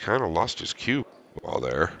 He's kind of lost his cue ball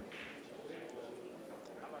there.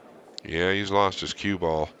 Yeah, he's lost his cue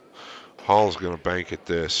ball. Hall's going to bank at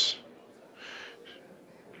this.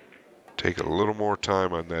 Take a little more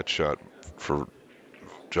time on that shot for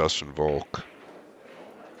Justin Volk.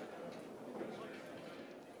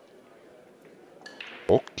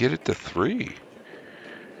 Volk get it to 3.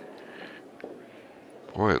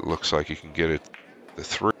 Boy, it looks like he can get it to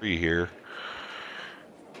 3 here.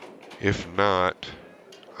 If not,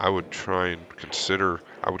 I would consider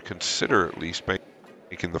at least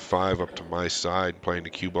making the 5 up to my side, playing the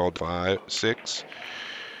cue ball 5, 6.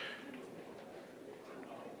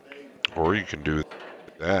 Or you can do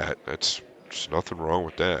that. There's nothing wrong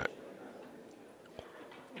with that.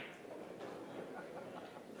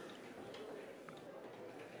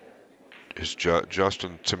 Is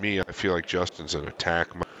Justin, to me, I feel like Justin's in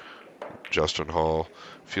attack mode. Justin Hall,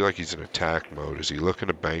 I feel like he's in attack mode. Is he looking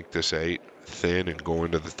to bank this 8 thin and go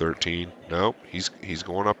into the 13? No, he's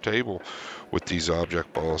going up table with these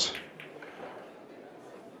object balls.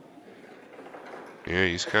 Yeah,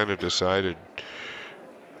 he's kind of decided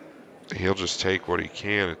he'll just take what he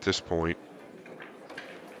can at this point.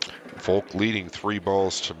 Volk leading 3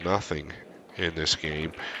 balls to nothing in this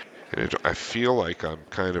game. And I feel like I'm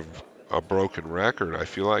kind of a broken record. I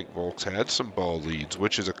feel like Volk's had some ball leads,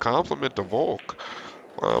 which is a compliment to Volk.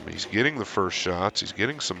 He's getting the first shots. He's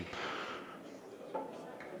getting some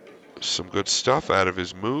good stuff out of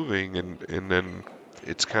his moving, and then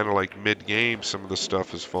it's kind of like mid-game, some of the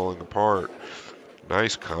stuff is falling apart.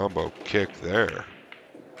 Nice combo kick there.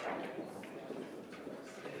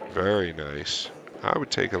 Very nice. I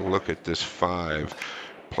would take a look at this 5.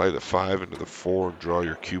 Play the 5 into the 4 and draw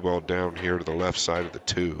your cue ball down here to the left side of the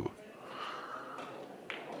 2.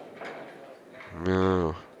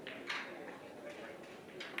 No.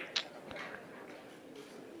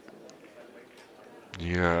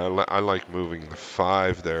 Yeah, I like moving the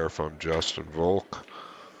 5 there if I'm Justin Volk.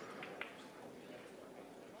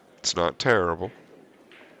 It's not terrible.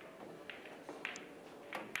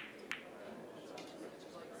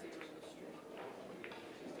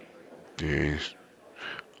 Jeez.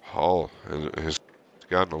 Hall has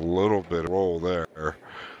gotten a little bit of roll there.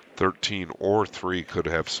 13 or 3 could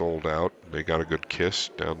have sold out. They got a good kiss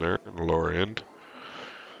down there in the lower end.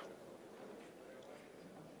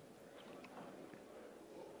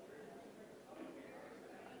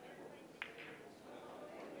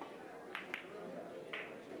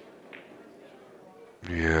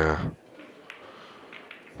 Yeah.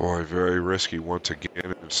 Boy, very risky once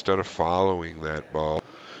again. Instead of following that ball,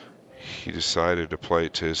 he decided to play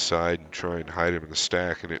it to his side and try and hide him in the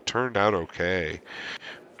stack, and it turned out okay.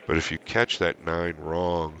 But if you catch that 9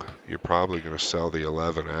 wrong, you're probably going to sell the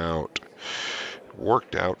 11 out.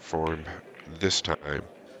 Worked out for him this time.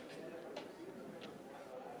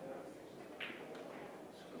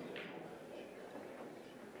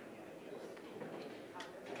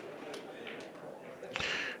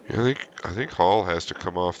 I think Hall has to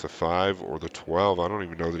come off the 5 or the 12. I don't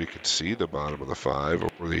even know that he can see the bottom of the 5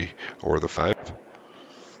 or the 5.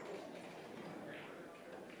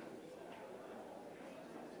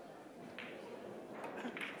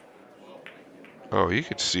 Oh, he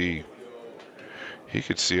could see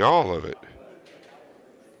all of it.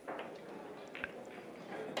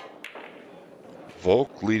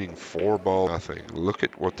 Volk leading 4-0. Look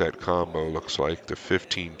at what that combo looks like, the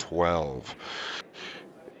 15-12.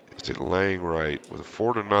 Is it laying right? With a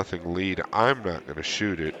 4-0 lead, I'm not going to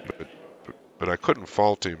shoot it, but I couldn't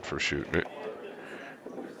fault him for shooting it.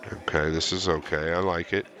 Okay, this is okay. I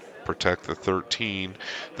like it. Protect the 13.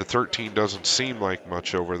 The 13 doesn't seem like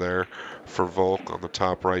much over there for Volk on the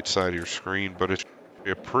top right side of your screen, but it's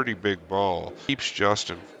a pretty big ball. Keeps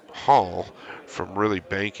Justin Hall from really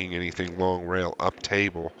banking anything long rail up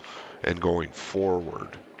table and going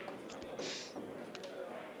forward.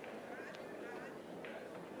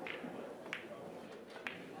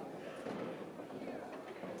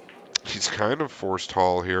 He's kind of forced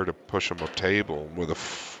Hall here to push him up table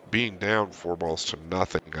with being down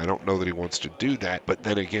 4-0. I don't know that he wants to do that, but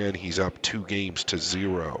then again, he's up 2 games to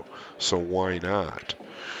 0, so why not?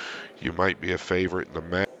 You might be a favorite in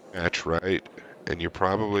the match, right? And you're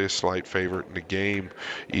probably a slight favorite in the game,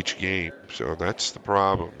 each game. So that's the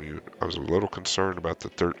problem. I was a little concerned about the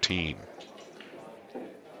 13.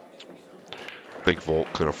 I think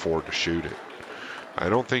Volk can afford to shoot it. I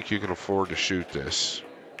don't think you can afford to shoot this.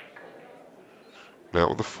 Not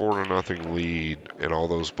with a 4-0 lead and all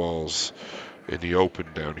those balls in the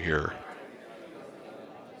open down here.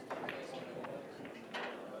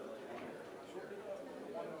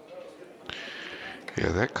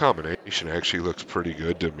 Yeah, that combination actually looks pretty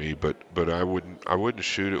good to me, but I wouldn't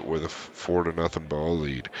shoot it with a 4-0 ball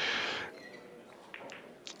lead.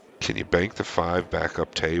 Can you bank the 5 back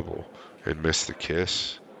up table and miss the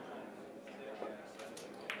kiss?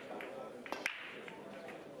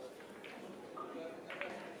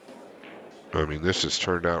 I mean, this has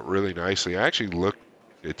turned out really nicely. I actually looked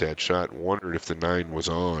at that shot and wondered if the 9 was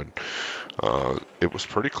on. It was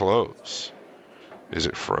pretty close. Is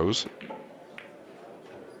it frozen?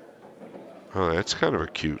 Oh, that's kind of a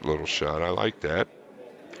cute little shot. I like that.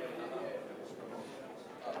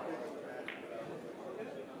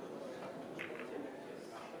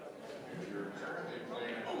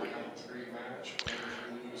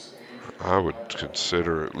 I would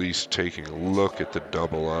consider at least taking a look at the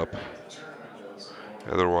double up.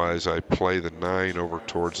 Otherwise, I play the 9 over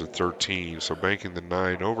towards the 13. So banking the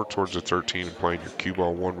 9 over towards the 13 and playing your cue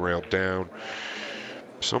ball 1 rail down,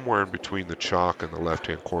 somewhere in between the chalk and the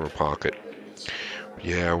left-hand corner pocket.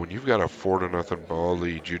 Yeah, when you've got a 4-0 ball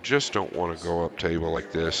lead, you just don't want to go up table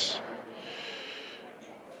like this.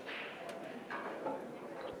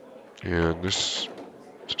 And this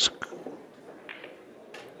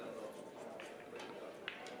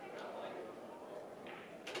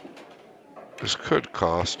could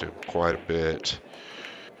cost him quite a bit.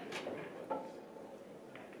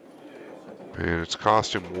 And it's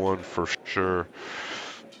cost him one for sure.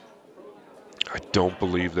 I don't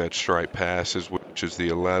believe that stripe passes, which is the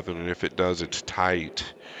 11, and if it does, it's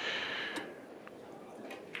tight.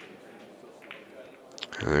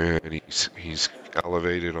 And he's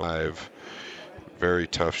elevated alive. Very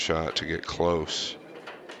tough shot to get close.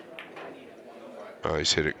 Oh,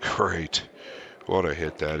 he's hit it great. What a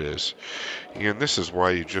hit that is. And this is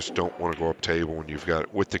why you just don't want to go up table when you've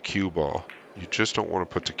got, with the cue ball. You just don't want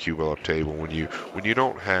to put the cue ball up table when you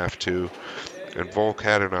don't have to. And Volk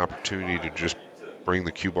had an opportunity to just bring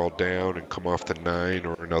the cue ball down and come off the 9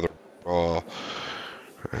 or another ball.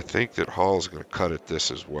 I think that Hall's going to cut at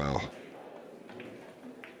this as well.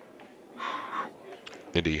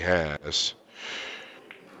 And he has.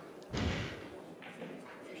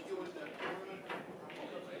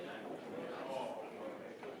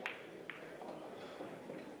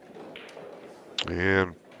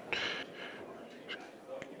 And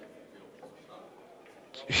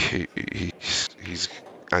he's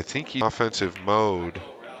I think he's in offensive mode.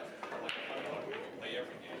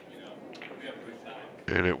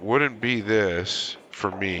 And it wouldn't be this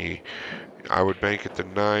for me. I would bank at the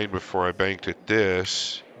 9 before I banked at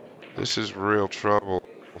this. This is real trouble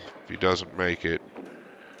if he doesn't make it.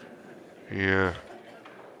 Yeah.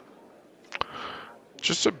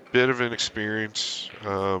 Just a bit of inexperience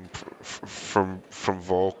from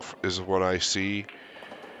Volk is what I see.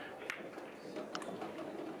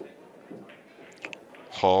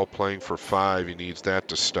 Hall playing for 5. He needs that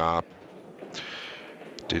to stop.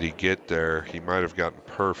 Did he get there? He might have gotten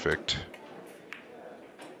perfect.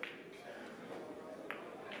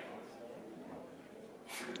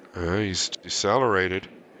 He's decelerated.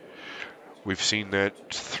 We've seen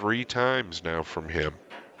that 3 times now from him.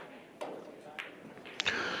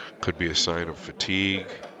 Could be a sign of fatigue.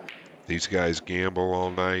 These guys gamble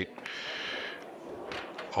all night,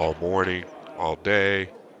 all morning, all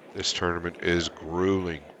day. This tournament is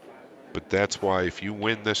grueling. But that's why if you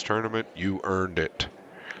win this tournament, you earned it.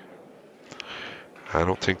 I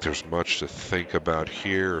don't think there's much to think about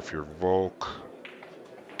here. If you're Volk,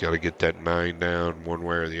 got to get that 9 down one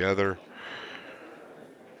way or the other.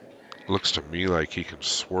 Looks to me like he can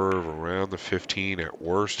swerve around the 15 at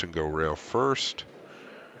worst and go rail first.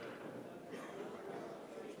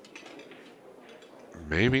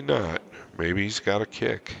 Maybe not. Maybe he's got a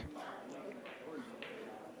kick.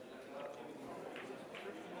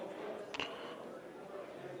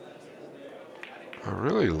 I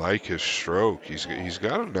really like his stroke. He's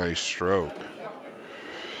got a nice stroke.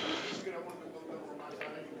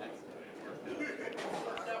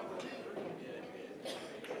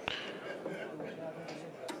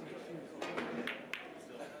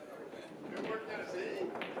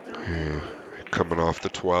 Yeah, coming off the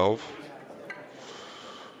 12.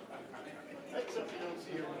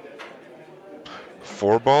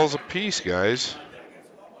 Four balls apiece, guys.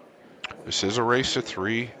 This is a race to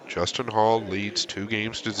 3. Justin Hall leads 2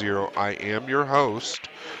 games to 0. I am your host,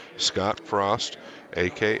 Scott Frost,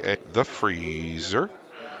 aka The Freezer,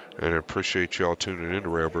 and I appreciate y'all tuning in to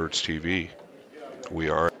Railbirds TV. We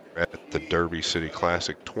are at the Derby City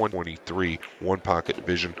Classic 2023 One Pocket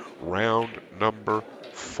Division, round number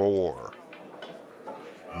 4.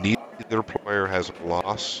 Neither player has a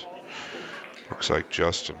loss. Looks like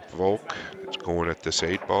Justin Volk is going at this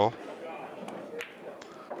 8 ball.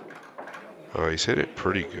 Oh, he's hit it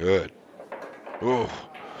pretty good. Oh,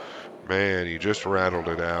 man, he just rattled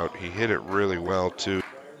it out. He hit it really well, too.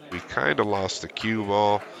 We kind of lost the cue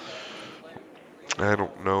ball. I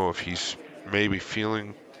don't know if he's maybe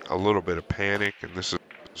feeling a little bit of panic, and this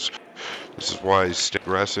is why he's stayed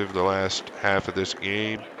aggressive the last half of this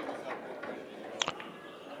game.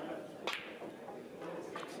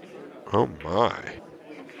 Oh, my.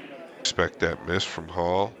 Expect that miss from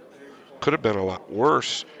Hall. Could have been a lot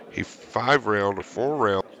worse. He 5-railed or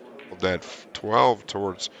 4-railed that 12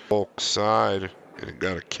 towards Volk's side and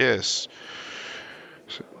got a kiss.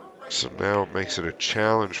 So now it makes it a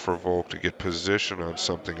challenge for Volk to get position on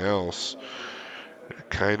something else.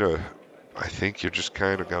 I think you just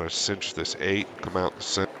kind of got to cinch this 8 and come out the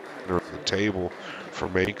center of the table for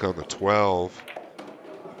make on the 12.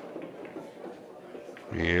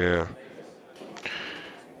 Yeah.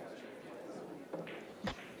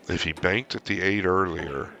 If he banked at the 8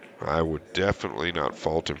 earlier, I would definitely not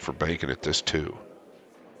fault him for banking at this 2.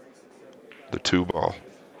 The 2 ball.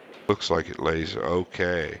 Looks like it lays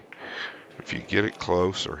okay. If you get it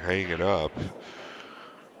close or hang it up,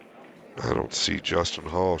 I don't see Justin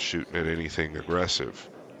Hall shooting at anything aggressive.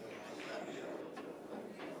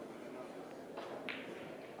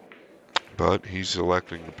 But he's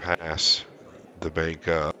electing to pass the bank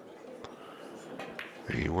up.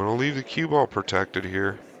 You want to leave the cue ball protected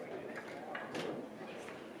here.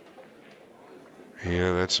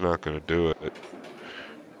 Yeah, that's not going to do it.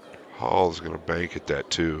 Hall's going to bank at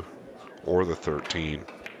that 2 or the 13.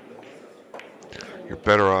 You're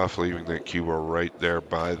better off leaving that cue ball right there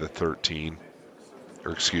by the 13,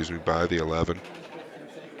 or excuse me, by the 11.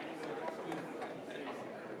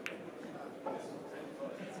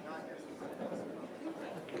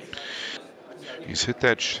 He's hit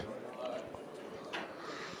that.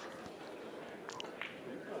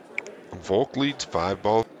 Volk leads 5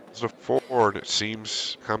 balls to 4, and it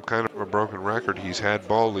seems I'm kind of a broken record. He's had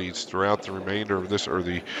ball leads throughout the remainder of this, or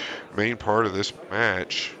the main part of this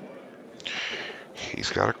match.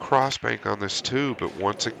 He's got a cross bank on this too, but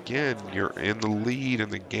once again, you're in the lead in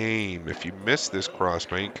the game. If you miss this cross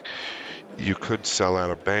bank, you could sell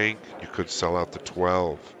out a bank. You could sell out the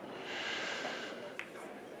 12.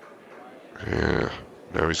 Yeah,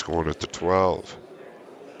 now he's going at the 12.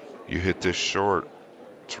 You hit this short,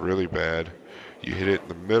 it's really bad. You hit it in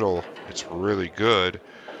the middle, it's really good.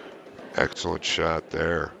 Excellent shot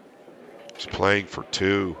there. He's playing for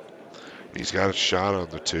 2. He's got a shot on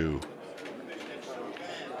the 2.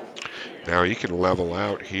 Now he can level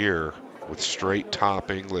out here with straight top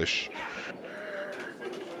English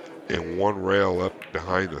and 1 rail up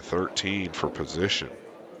behind the 13 for position.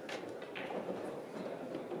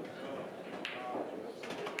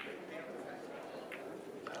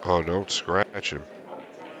 Oh, don't scratch him.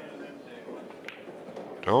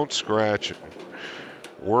 Don't scratch him.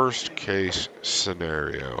 Worst case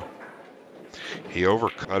scenario. He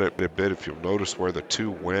overcut it a bit. If you'll notice where the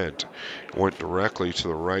 2 went directly to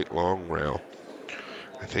the right long rail.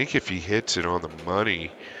 I think if he hits it on the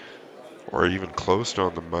money, or even close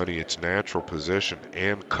on the money, it's natural position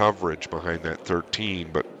and coverage behind that 13.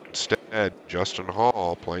 But instead, Justin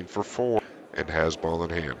Hall playing for 4 and has ball in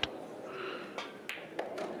hand.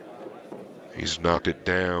 He's knocked it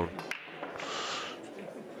down,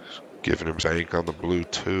 giving him bank on the blue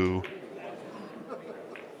 2.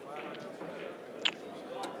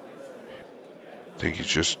 I think he's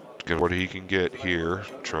just getting what he can get here,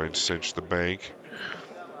 trying to cinch the bank.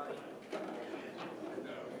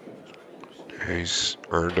 He's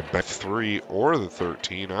earned a bank 3 or the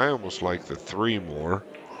 13. I almost like the 3 more.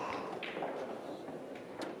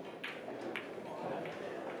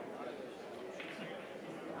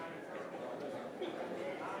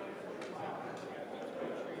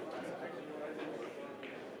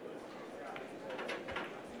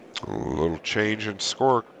 A little change in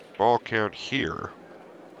score ball count here.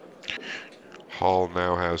 Hall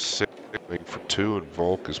now has 6 for 2, and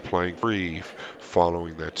Volk is playing 3,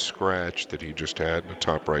 following that scratch that he just had in the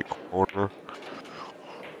top right corner.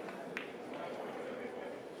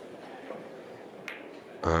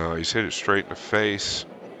 He's hit it straight in the face.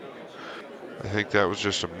 I think that was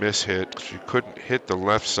just a mishit. You couldn't hit the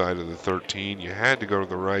left side of the 13. You had to go to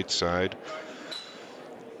the right side.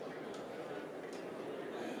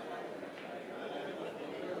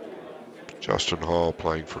 Justin Hall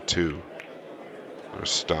playing for 2. Gonna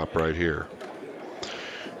stop right here.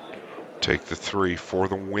 Take the 3 for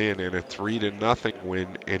the win, and a 3-0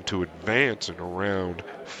 win, and to advance in round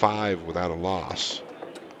 5 without a loss.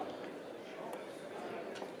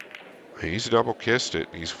 He's double kissed it.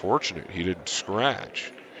 He's fortunate he didn't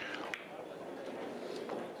scratch.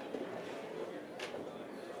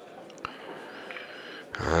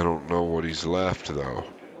 I don't know what he's left though.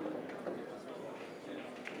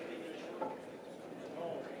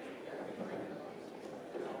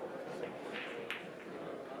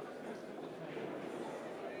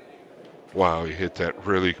 Wow, he hit that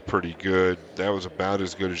really pretty good. That was about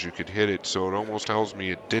as good as you could hit it, so it almost tells me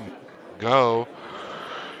it didn't go.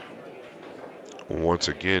 Once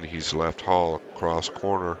again, he's left Hall across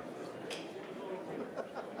corner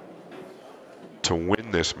to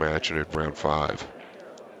win this match in round 5.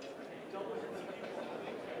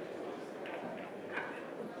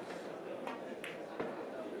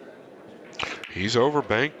 He's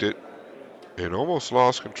overbanked it and almost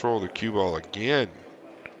lost control of the cue ball again.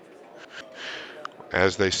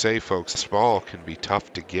 As they say, folks, this ball can be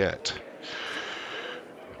tough to get.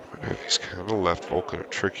 He's kind of left Volk in a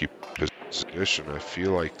tricky position. I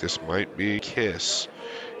feel like this might be a kiss.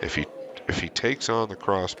 If he takes on the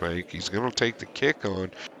cross bank, he's going to take the kick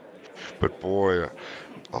on. But boy,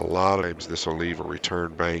 a lot of times this will leave a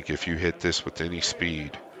return bank if you hit this with any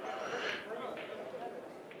speed.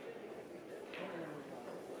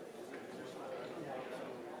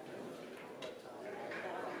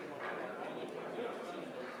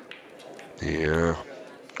 Yeah.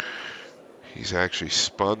 He's actually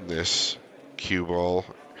spun this cue ball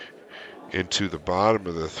into the bottom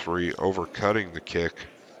of the 3, overcutting the kick,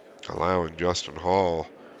 allowing Justin Hall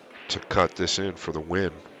to cut this in for the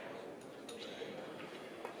win.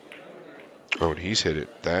 Oh, and he's hit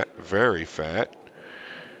it that very fat.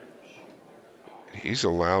 He's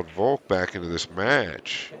allowed Volk back into this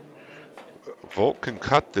match. Volk can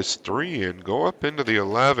cut this 3 in, go up into the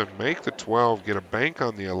 11, make the 12, get a bank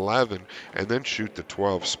on the 11, and then shoot the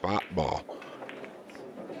 12 spot ball.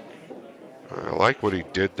 I like what he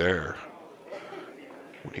did there.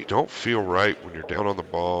 When you don't feel right, when you're down on the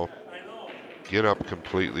ball, get up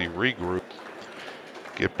completely, regroup,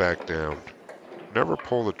 get back down. Never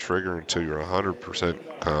pull the trigger until you're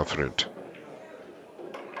 100% confident.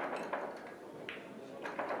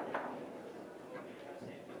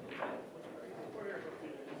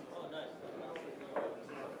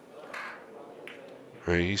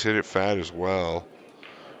 I mean, he's hit it fat as well.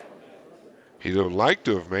 He'd have liked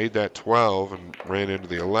to have made that 12 and ran into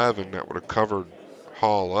the 11. That would have covered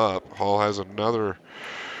Hall up. Hall has another.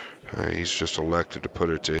 He's just elected to put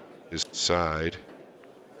it to his side.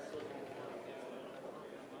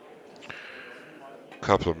 A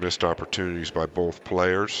couple of missed opportunities by both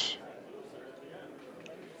players.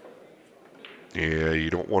 Yeah, you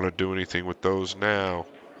don't want to do anything with those now.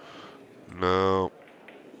 No.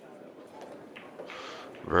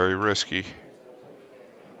 Very risky.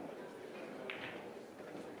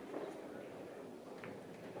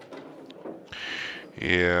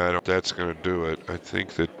 Yeah, I don't think that's going to do it. I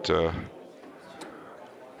think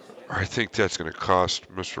that's going to cost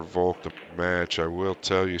Mr. Volk the match. I will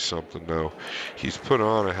tell you something though. He's put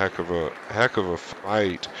on a heck of a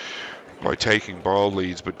fight by taking ball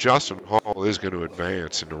leads, but Justin Hall is going to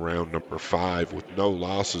advance into round number 5 with no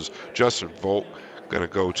losses. Justin Volk going to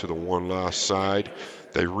go to the 1-loss side.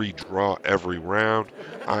 They redraw every round.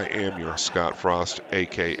 I am your Scott Frost,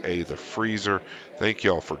 aka the Freezer. Thank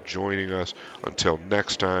y'all for joining us. Until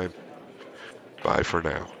next time, bye for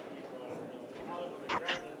now.